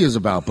the movie is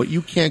about. But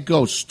you can't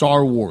go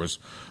Star Wars,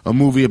 a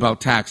movie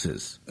about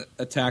taxes.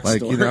 A tax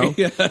story.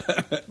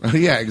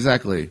 Yeah,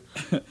 exactly.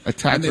 A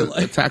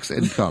tax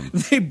income.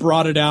 They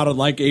brought it out on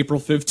like April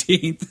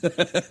 15th.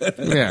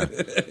 Yeah.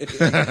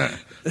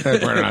 They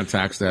brought it on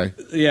tax day.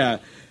 Yeah.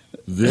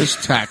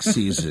 This tax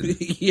season.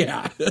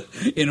 Yeah.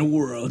 In a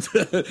world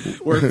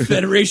where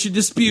Federation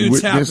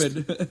disputes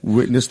happen.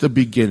 Witness the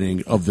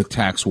beginning of the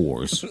tax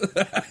wars.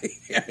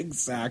 Yeah,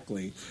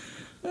 exactly.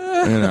 Or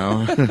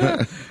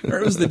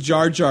it was the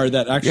Jar Jar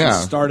that actually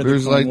started the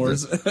Clone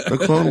Wars. The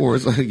Clone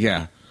Wars,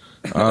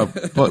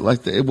 but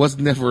like it was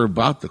never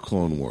about the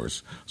Clone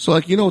Wars. So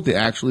like what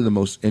the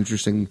most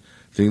interesting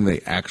thing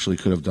they actually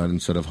could have done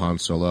instead of Han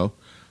Solo,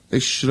 they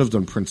should have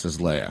done Princess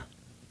Leia.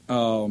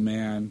 Oh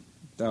man,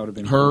 that would have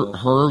been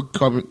her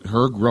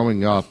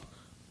growing up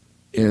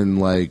in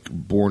a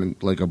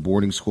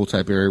boarding school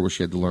type area where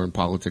she had to learn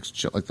politics and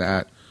shit like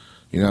that.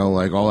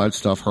 Like all that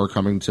stuff. Her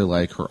coming to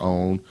like her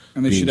own,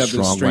 and they should have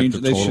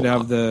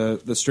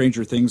the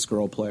Stranger Things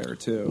girl player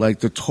too. Like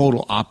the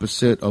total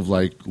opposite of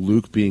like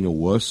Luke being a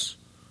wuss,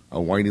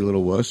 a whiny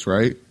little wuss,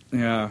 right?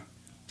 Yeah.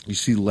 You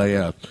see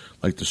Leia,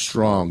 like the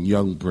strong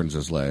young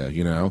Princess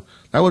Leia.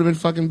 That would have been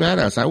fucking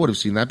badass. I would have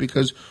seen that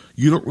because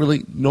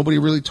nobody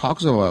really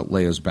talks about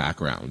Leia's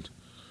background.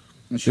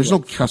 There's no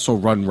Kessel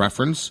Run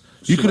reference.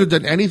 You could have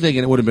done anything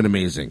and it would have been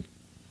amazing.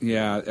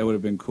 Yeah, it would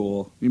have been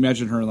cool. You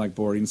imagine her in like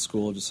boarding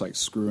school, just like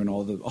screwing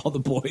all the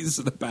boys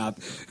in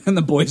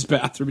the boys'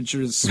 bathroom, and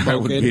she's smoking.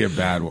 That would be a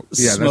bad one.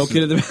 Yeah,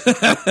 smoking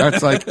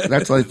that's like if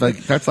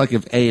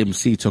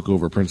AMC took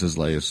over Princess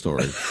Leia's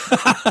story.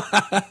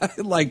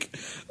 like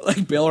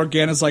Bail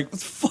Organa's like,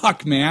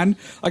 fuck, man.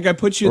 Like I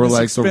put you in or this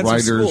like expensive the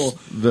writers, school.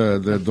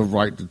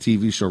 the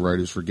TV show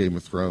writers for Game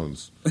of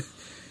Thrones.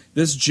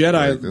 This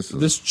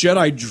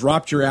Jedi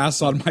dropped your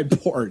ass on my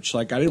porch.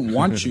 Like I didn't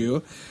want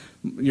you.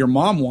 Your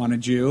mom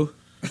wanted you.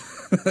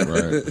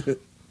 Right.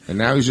 And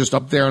now he's just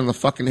up there on the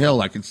fucking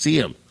hill. I can see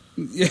him.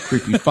 Yeah.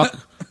 Creepy fuck.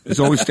 He's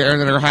always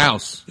staring at her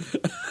house.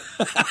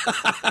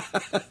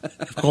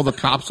 I've called the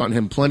cops on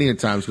him plenty of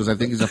times because I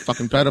think he's a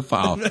fucking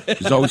pedophile.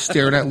 He's always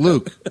staring at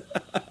Luke.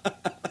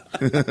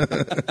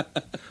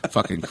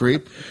 Fucking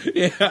creep.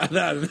 Yeah,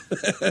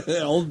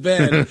 that old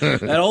Ben.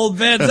 That old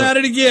Ben's at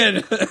it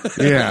again.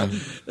 Yeah.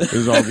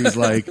 There's all these,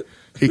 like,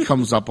 he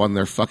comes up on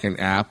their fucking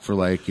app for,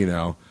 like, you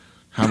know,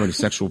 how many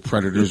sexual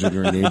predators in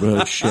your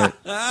neighborhood shit.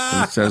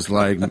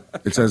 And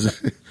it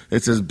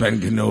says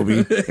Ben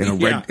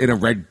Kenobi in a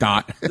red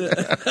dot.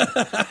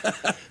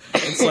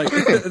 It's like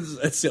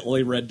it's the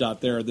only red dot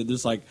there. Then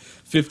there's like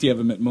 50 of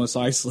them at Mos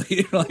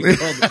Eisley. Like,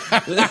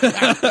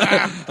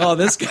 oh,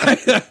 this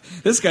guy's an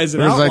There's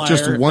outlier. like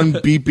just one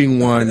beeping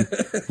one,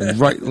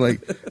 right?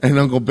 Like, and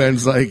Uncle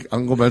Ben's like,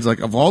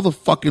 of all the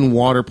fucking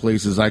water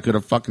places I could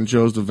have fucking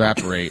chose to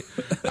evaporate,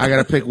 I got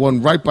to pick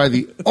one right by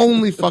the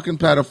only fucking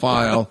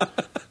pedophile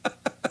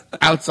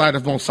outside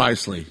of Mos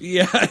Eisley.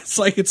 Yeah, it's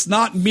like it's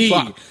not me.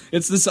 Fuck.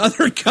 It's this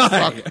other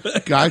guy.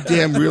 Fuck.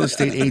 Goddamn real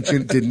estate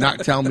agent did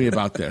not tell me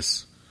about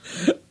this.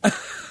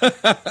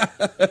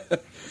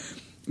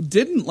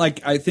 Didn't,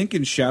 like, I think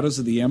in Shadows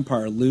of the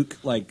Empire, Luke,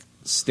 like,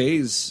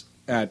 stays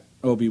at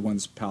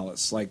Obi-Wan's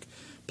palace, like,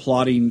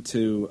 plotting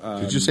to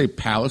Did you say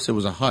palace? It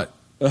was a hut.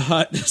 a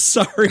hut.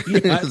 Sorry,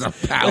 It was a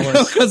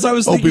palace. Because I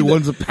was thinking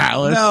Obi-Wan's a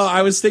palace. No,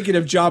 I was thinking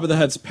of Jabba the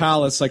Hutt's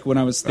palace. Like when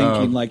I was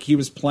thinking, like he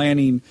was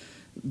planning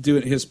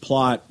doing his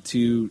plot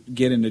to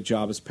get into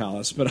Jabba's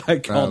palace, but I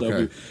called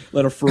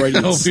let a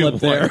Freudian slip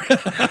there.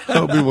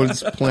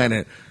 Obi-Wan's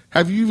planet.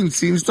 Have you even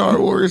seen Star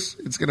Wars?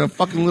 It's got a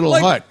fucking little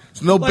hut.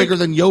 It's no bigger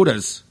than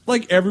Yoda's.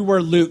 Like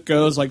everywhere Luke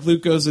goes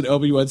in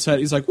Obi-Wan's hut,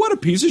 he's like, "What a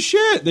piece of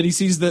shit!" Then he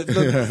sees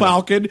the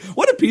Falcon.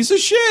 What a piece of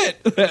shit!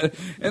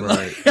 And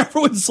like,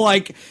 everyone's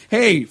like,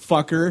 "Hey,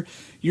 fucker,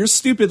 your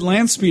stupid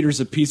land speeder's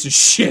a piece of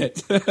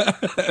shit.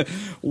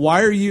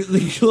 Why are you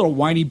little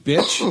whiny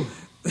bitch?"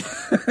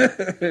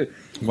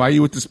 Why are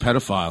you with this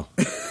pedophile?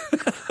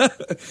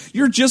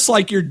 You're just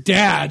like your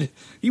dad.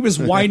 He was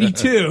whiny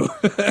too.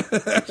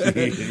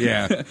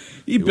 Yeah,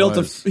 he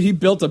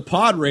built a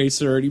pod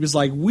racer, and he was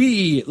like,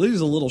 "He's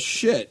a little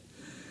shit."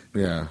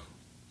 Yeah,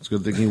 it's a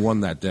good thing he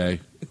won that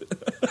day.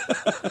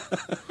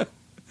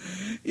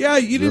 Yeah,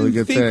 you Really didn't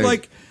good think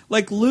thing.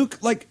 like Luke,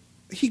 like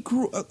he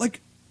grew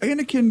like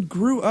Anakin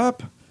grew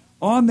up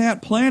on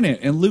that planet,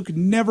 and Luke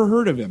never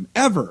heard of him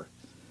ever.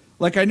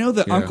 Like, I know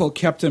that Uncle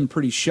kept him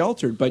pretty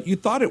sheltered, but you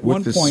thought at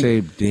one with point...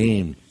 the same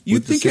dame.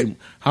 You'd think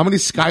how many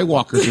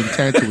Skywalkers in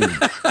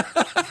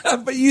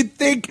Tatooine? But you'd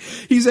think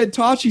he's at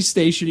Tachi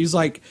Station. He's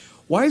like,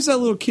 why is that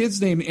little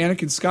kid's named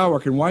Anakin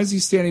Skywalker? And why is he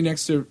standing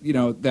next to,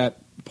 that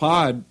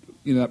pod,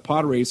 that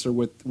pod racer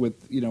with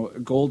a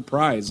gold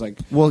prize? Like,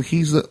 well,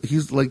 he's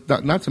like,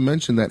 not to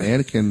mention that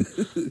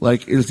Anakin,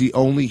 like, is the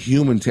only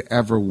human to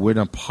ever win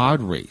a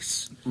pod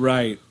race.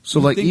 Right. So,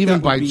 like,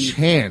 even by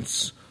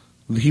chance...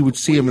 he would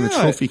see him in a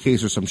trophy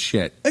case or some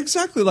shit.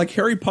 Exactly, like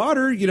Harry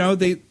Potter.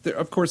 They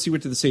of course he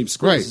went to the same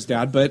school as his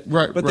dad, but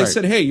they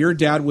said, "Hey, your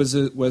dad was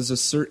a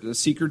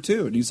seeker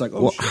too," and he's like,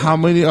 "Oh, well, shit." How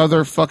many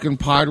other fucking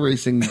pod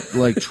racing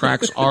like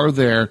tracks are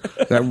there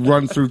that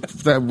run through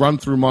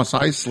Mos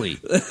Eisley?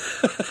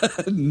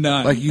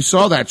 None. Like you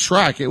saw that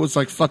track; it was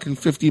like fucking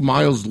 50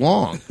 miles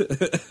long.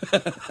 It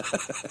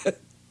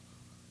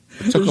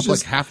took up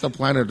like half the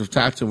planet of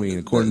Tatooine,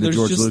 according to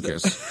George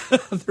Lucas.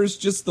 There's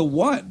just the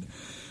one.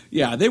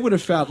 Yeah, they would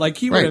have found, like,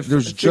 he would have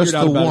there's figured just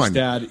out the about one. his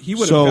dad. He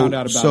would have found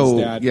out about his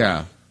dad.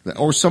 Yeah.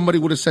 Or somebody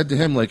would have said to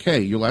him, like,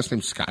 hey, your last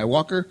name's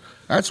Skywalker?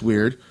 That's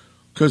weird.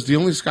 Because the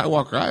only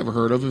Skywalker I ever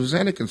heard of is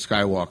Anakin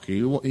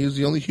Skywalker. He was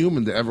the only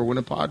human to ever win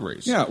a pod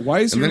race. Yeah,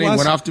 why is and then he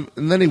went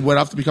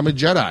off to become a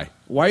Jedi.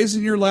 Why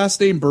isn't your last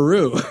name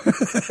Baru?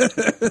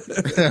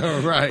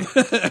 Right.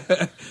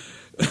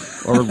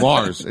 Or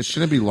Lars. It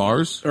shouldn't be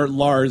Lars. Or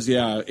Lars,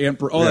 yeah.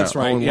 That's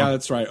right. Owen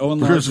That's right.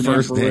 Owen Baru's Lars and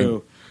first Aunt Baru.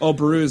 name. Oh,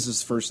 Baru is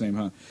his first name,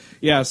 huh?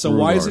 Yeah, so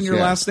why isn't your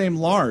last name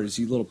Lars,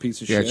 you little piece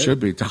of shit? Yeah, it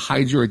should be. To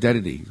hide your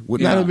identity.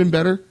 Wouldn't that have been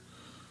better?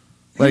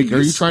 Like, are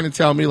you trying to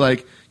tell me,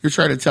 like,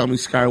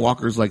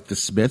 Skywalker's like the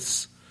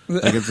Smiths?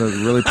 Like, it's a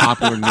really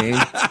popular name?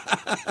 Like,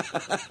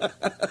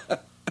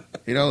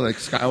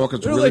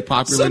 Skywalker's a really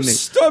popular name.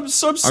 Some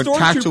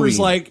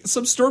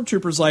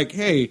stormtroopers like,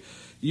 hey,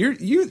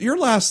 your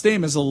last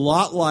name is a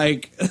lot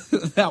like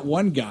that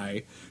one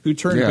guy who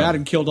turned bad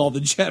and killed all the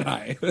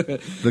Jedi.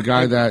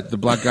 The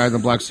black guy in the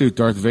black suit,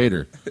 Darth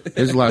Vader.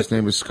 His last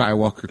name is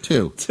Skywalker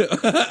too.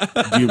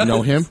 Do you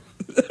know him?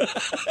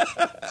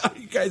 Are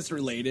you guys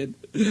related?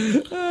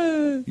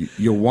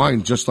 You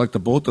whine just like the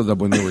both of them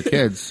when they were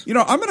kids.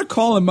 I'm going to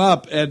call him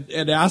up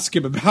and ask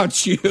him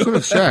about you. I'm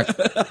just going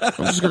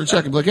to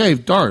check and be like, hey,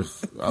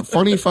 Darth, a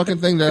funny fucking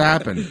thing that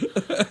happened.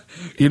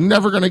 You're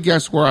never going to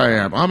guess where I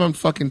am. I'm on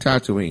fucking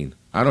Tatooine.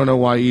 I don't know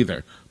why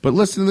either. But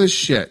listen to this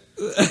shit.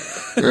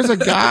 There's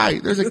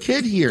a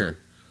kid here.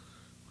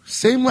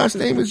 Same last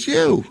name as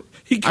you.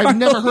 I've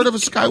never heard of a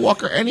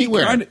Skywalker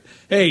anywhere.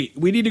 Hey,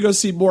 we need to go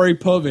see Maury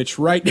Povich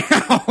right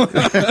now.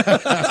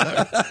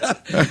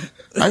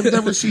 I've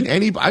never seen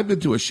any. I've been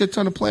to a shit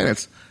ton of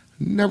planets.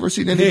 Never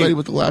seen anybody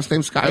with the last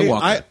name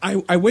Skywalker.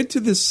 I went to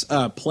this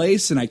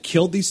place and I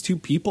killed these two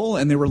people,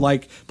 and they were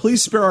like,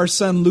 "Please spare our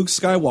son Luke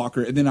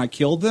Skywalker," and then I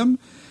killed them,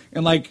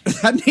 and like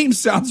that name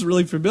sounds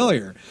really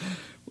familiar.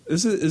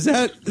 Is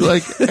that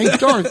like, hey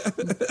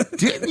Darth?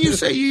 Didn't you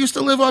say you used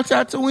to live on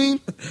Tatooine?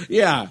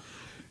 Yeah.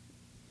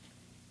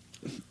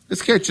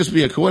 This can't just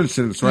be a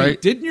coincidence, right? Hey,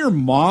 didn't your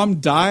mom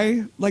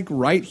die like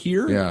right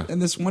here? Yeah. In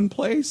this one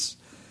place?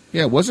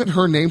 Yeah, wasn't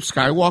her name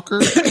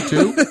Skywalker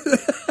too?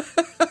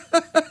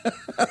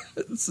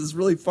 This is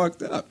really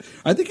fucked up.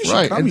 I think you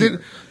should come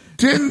here.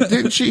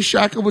 Didn't she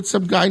shack up with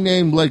some guy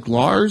named like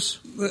Lars?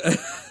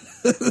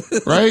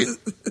 Right?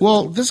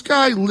 Well, this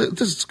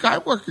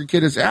Skywalker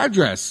kid, his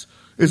address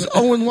is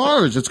Owen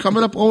Lars. It's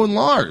coming up Owen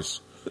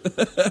Lars.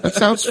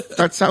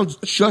 That sounds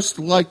just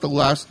like the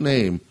last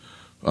name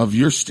of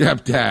your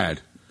stepdad.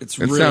 It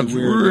really sounds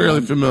weird, really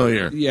man.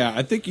 familiar. Yeah,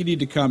 I think you need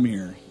to come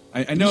here.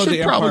 I know you should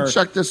the probably Empire.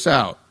 check this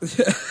out.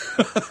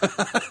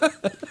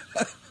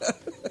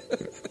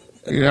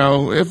 You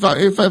know,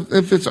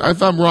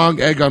 if I'm wrong,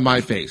 egg on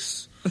my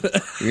face.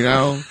 You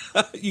know,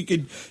 you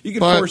can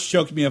force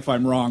choke me if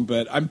I'm wrong,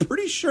 but I'm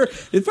pretty sure.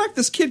 In fact,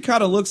 this kid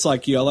kind of looks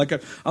like you. Like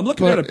I'm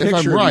looking at a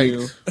picture of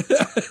you.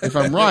 If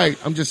I'm right,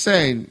 I'm just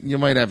saying you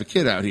might have a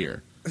kid out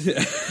here.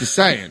 Just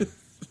saying.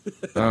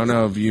 I don't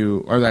know if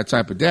you are that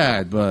type of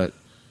dad, but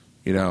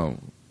you know,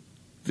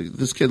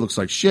 this kid looks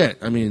like shit.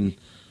 I mean,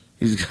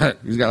 he's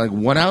got like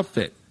one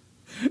outfit.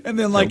 And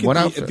then, like,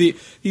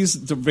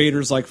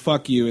 Vader's like,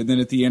 fuck you. And then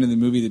at the end of the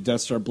movie, the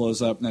Death Star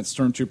blows up, and that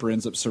Stormtrooper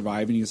ends up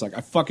surviving. He's like,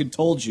 I fucking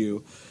told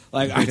you.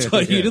 Like, I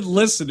told you, you didn't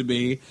listen to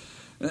me.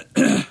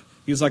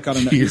 He's like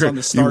he's on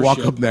the starship. You walk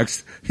up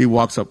next. He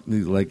walks up,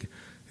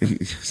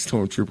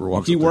 Stormtrooper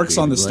walks up. He works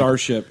on the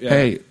starship. Yeah.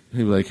 Hey, he'd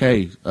be like,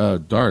 hey,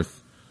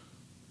 Darth,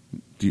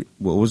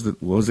 what was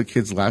the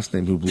kid's last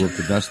name who blew up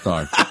the Death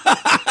Star?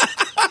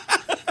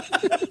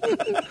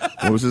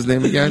 What was his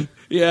name again?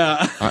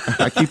 Yeah.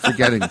 I keep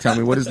forgetting. Tell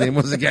me what his name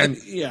was again.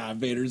 Yeah,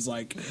 Vader's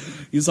like,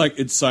 he's like,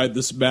 inside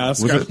this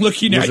mask, I'm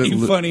looking at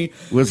you funny.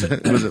 Was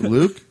it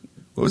Luke?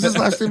 What was his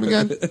last name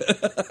again?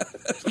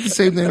 The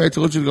same name I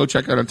told you to go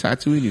check out on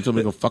Tatooine. You told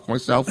me to go fuck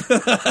myself.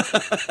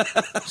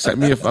 Sent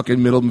me a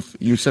fucking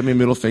you sent me a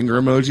middle finger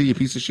emoji, you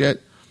piece of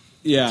shit.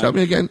 Yeah. Tell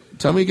me again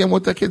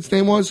what that kid's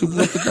name was who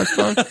blew up the Death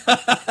Star.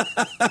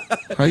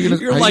 How are you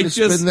gonna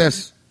spin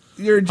this?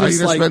 You're just how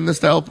are you gonna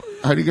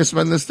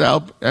spend this to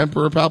help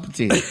Emperor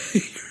Palpatine?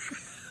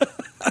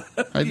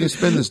 How are you gonna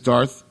spend this,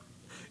 Darth?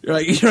 You're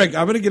like,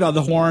 I'm gonna get on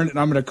the horn and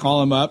I'm gonna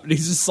call him up, and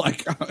he's just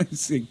like,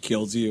 he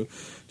kills you,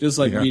 just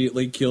like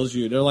immediately kills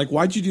you. They're like,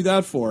 why'd you do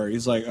that for?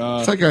 He's like,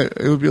 it's like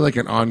it would be like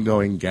an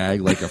ongoing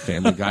gag, like a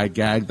Family Guy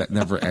gag that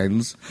never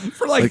ends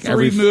for like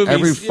 3 movies.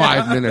 Every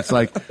 5 minutes,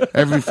 like the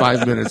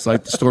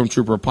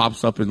Stormtrooper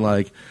pops up in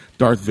like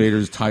Darth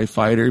Vader's TIE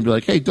fighter and be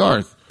like, hey,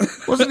 Darth.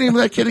 What's the name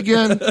of that kid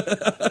again?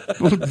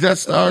 Death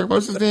Star.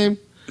 What's his name?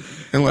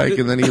 And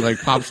then he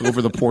like pops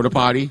over the porta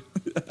potty,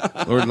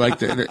 or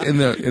like in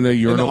the urinal, in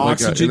the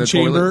oxygen in the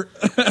chamber.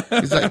 Toilet.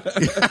 He's like,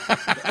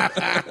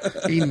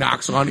 he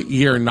knocks on. You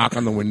hear a knock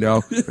on the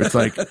window. It's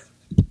like,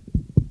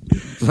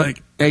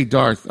 hey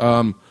Darth.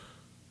 Well,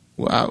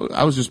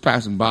 I was just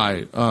passing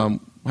by. How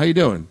you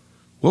doing?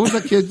 What was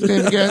that kid's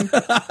name again?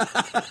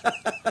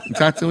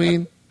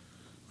 Tatooine.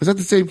 Was that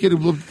the same kid who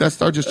blew up the Death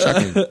Star? Just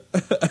checking.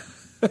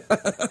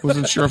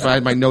 Wasn't sure if I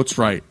had my notes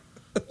right.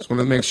 Just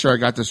wanted to make sure I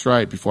got this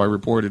right before I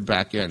reported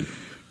back in.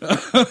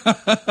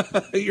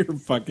 You're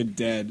fucking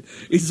dead.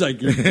 He's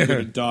like, you're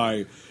gonna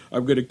die.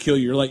 I'm gonna kill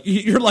you.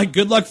 You're like,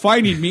 good luck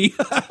finding me.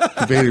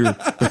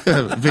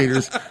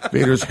 Vader's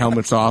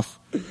helmet's off.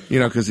 You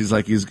know, because he's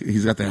got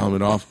the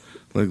helmet off.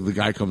 Like the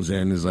guy comes in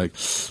and is like,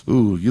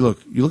 ooh, you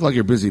look like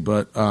you're busy,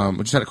 but I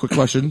just had a quick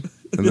question,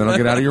 and then I'll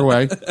get out of your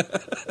way.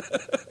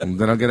 And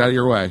then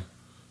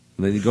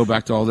you go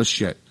back to all this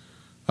shit.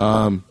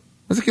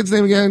 What's the kid's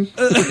name again?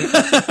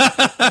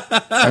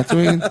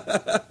 Tatooine?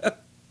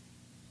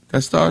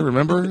 Death Star,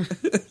 remember?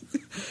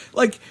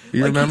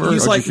 You remember?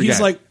 He's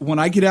like, when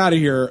I get out of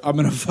here, I'm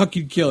gonna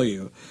fucking kill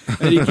you.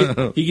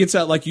 And he gets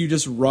out like you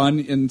just run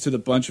into the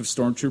bunch of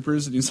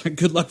stormtroopers, and he's like,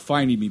 "Good luck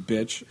finding me,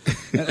 bitch."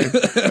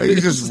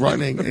 He's just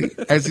running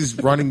as he's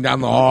running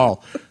down the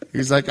hall.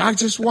 He's like, "I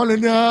just want to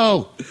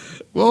know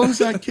what was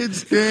that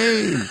kid's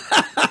name."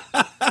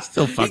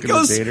 Still fucking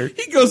with Vader.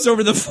 He goes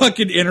over the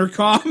fucking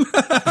intercom.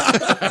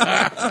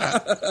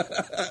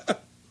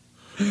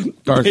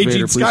 Darth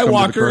Vader, please come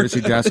to the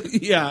courtesy desk.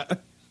 Yeah.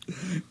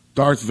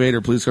 Darth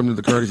Vader, please come to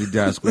the courtesy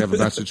desk. We have a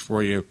message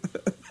for you.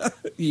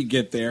 You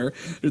get there.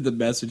 There's the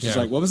message. It's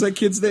like, what was that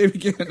kid's name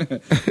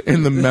again?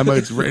 In the memo,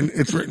 it's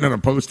written on a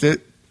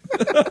Post-it.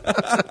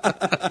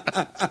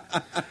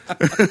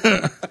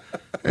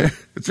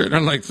 It's written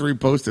on like 3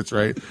 Post-its,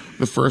 right?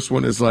 The first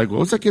one is like, what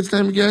was that kid's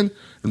name again?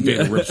 And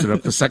Vader rips it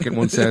up. The second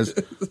one says,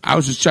 I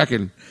was just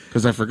checking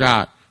because I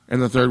forgot.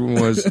 And the third one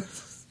was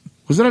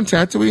Was it on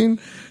Tatooine?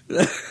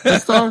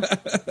 Death Star?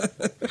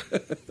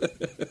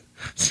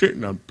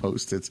 Sitting on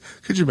Post-its.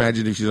 Could you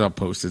imagine if she's on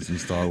Post-its in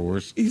Star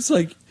Wars? He's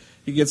like,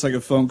 he gets like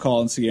a phone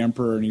call and it's the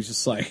Emperor, and he's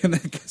just like, and the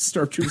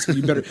stormtroopers said,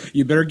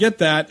 you better get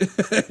that.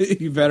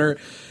 You better.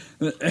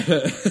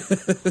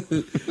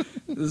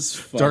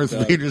 This Darth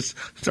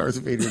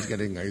Vader's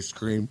getting ice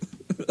cream.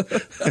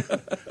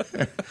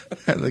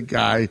 And the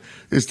guy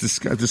is the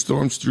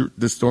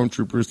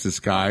stormtrooper is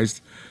disguised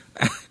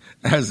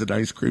as an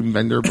ice cream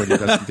vendor, but he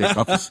doesn't take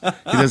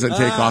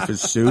off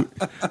his suit.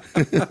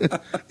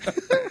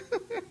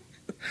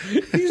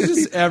 He's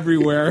just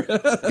everywhere.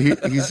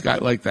 He's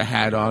got like the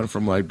hat on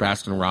from like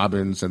Baskin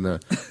Robbins and the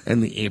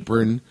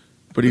apron,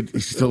 but he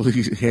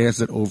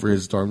has it over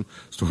his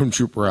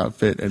stormtrooper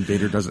outfit, and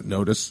Vader doesn't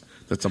notice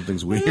that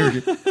something's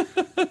weird.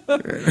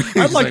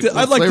 I'd like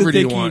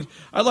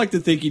to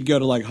think he'd go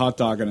to like hot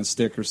dog on a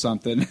stick or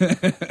something. So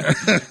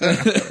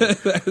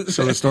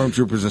the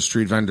stormtrooper's a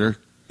street vendor.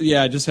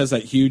 Yeah, it just has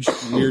that huge,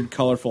 weird,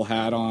 colorful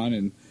hat on,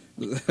 and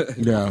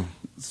yeah,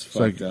 it's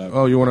like, up.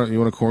 Oh, you want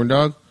a corn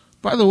dog?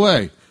 By the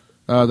way,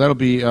 that'll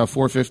be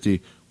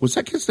 $4.50. Was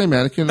that kid's name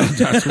Anakin on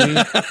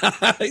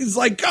Tatooine? He's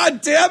like,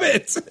 God damn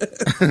it!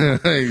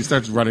 He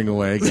starts running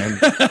away again.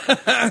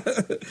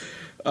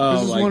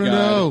 Oh my God!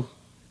 Know.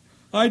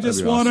 I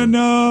just want to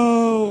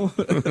know.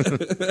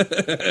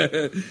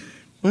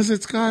 Was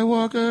it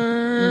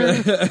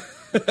Skywalker?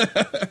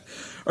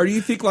 Or do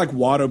you think like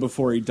Watto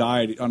before he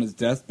died on his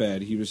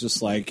deathbed, he was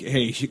just like,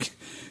 "Hey,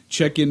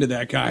 check into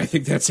that guy. I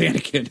think that's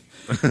Anakin.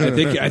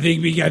 I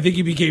think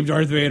he became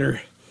Darth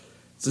Vader."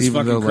 It's just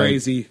fucking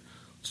crazy. Like,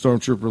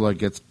 Stormtrooper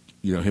gets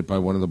hit by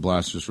one of the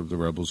blasters from the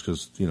rebels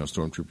because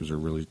stormtroopers are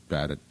really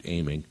bad at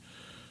aiming.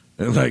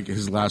 And like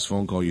his last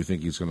phone call, you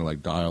think he's going to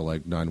dial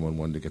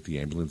 911 to get the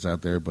ambulance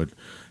out there, but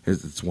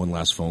it's one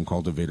last phone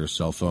call to Vader's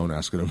cell phone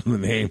asking him the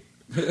name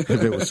if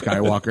it was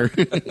Skywalker.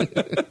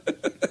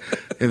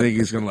 I think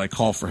he's going to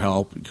call for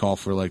help, call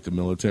for the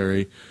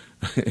military,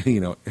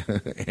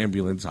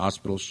 ambulance,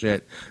 hospital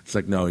shit. It's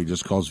like, no, he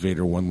just calls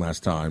Vader one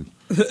last time.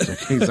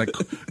 He's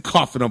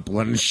coughing up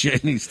blood and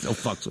shit, and he still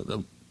fucks with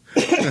him.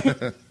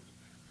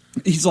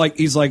 He's like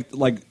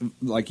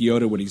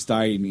Yoda when he's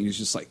dying. And he's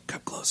just like,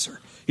 come closer.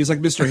 He's like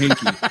Mr.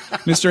 Hanky.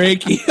 Mr.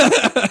 Hanky,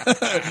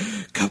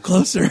 come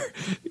closer.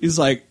 He's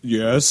like,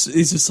 yes.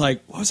 He's just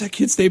like, what was that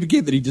kid's name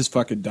again? Then he just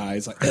fucking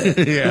dies.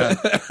 Yeah.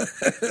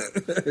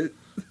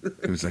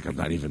 He was like, I'm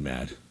not even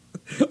mad.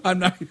 I'm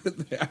not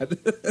even mad.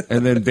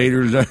 And then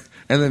Vader does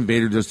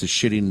the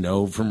shitty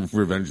no from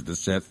Revenge of the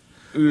Sith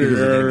because he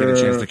didn't get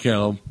a chance to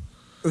kill him.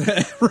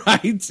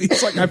 Right?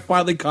 He's like, I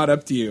finally caught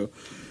up to you.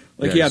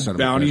 He had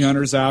bounty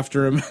hunters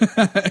after him.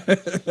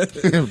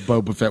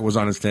 Boba Fett was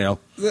on his tail.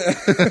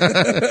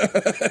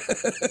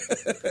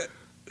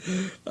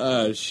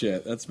 Oh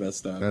shit, that's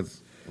messed up.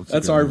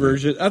 That's our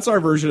version. That's our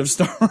version of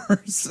Star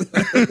Wars.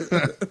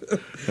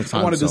 That's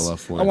Han Solo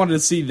for you. I wanted to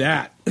see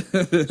that.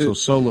 So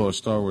Solo, a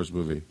Star Wars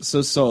movie.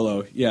 So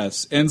Solo,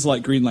 yes, ends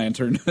like Green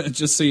Lantern.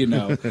 Just so you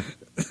know.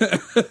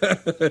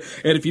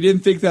 And if you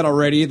didn't think that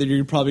already, then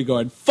you're probably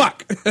going,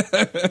 "Fuck."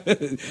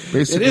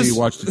 Basically, you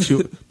watched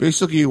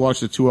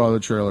the 2-hour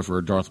trailer for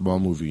a Darth Maul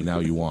movie. Now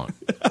you want.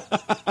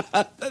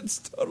 That's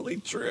totally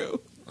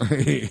true.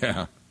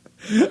 Yeah,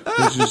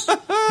 it's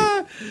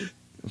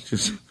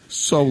just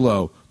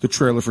Solo, the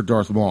trailer for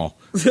Darth Maul.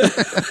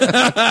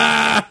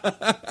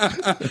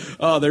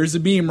 Oh, there's a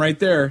meme right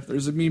there.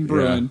 There's a meme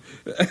brewing.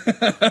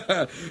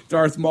 Yeah.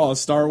 Darth Maul,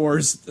 Star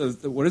Wars.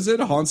 What is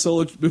it? A Han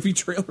Solo movie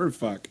trailer?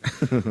 Fuck.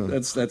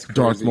 That's crazy.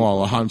 Darth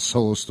Maul, a Han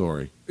Solo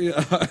story. Yeah.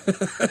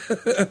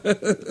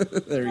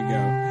 There you go.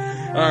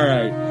 All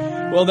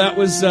right. Well, that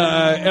was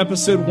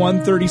episode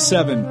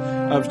 137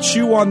 of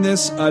Chew on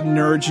This, a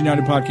Nerds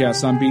United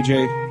podcast. I'm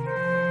BJ.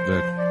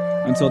 Vic.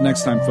 Until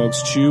next time,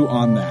 folks, chew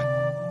on that.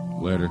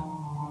 Later.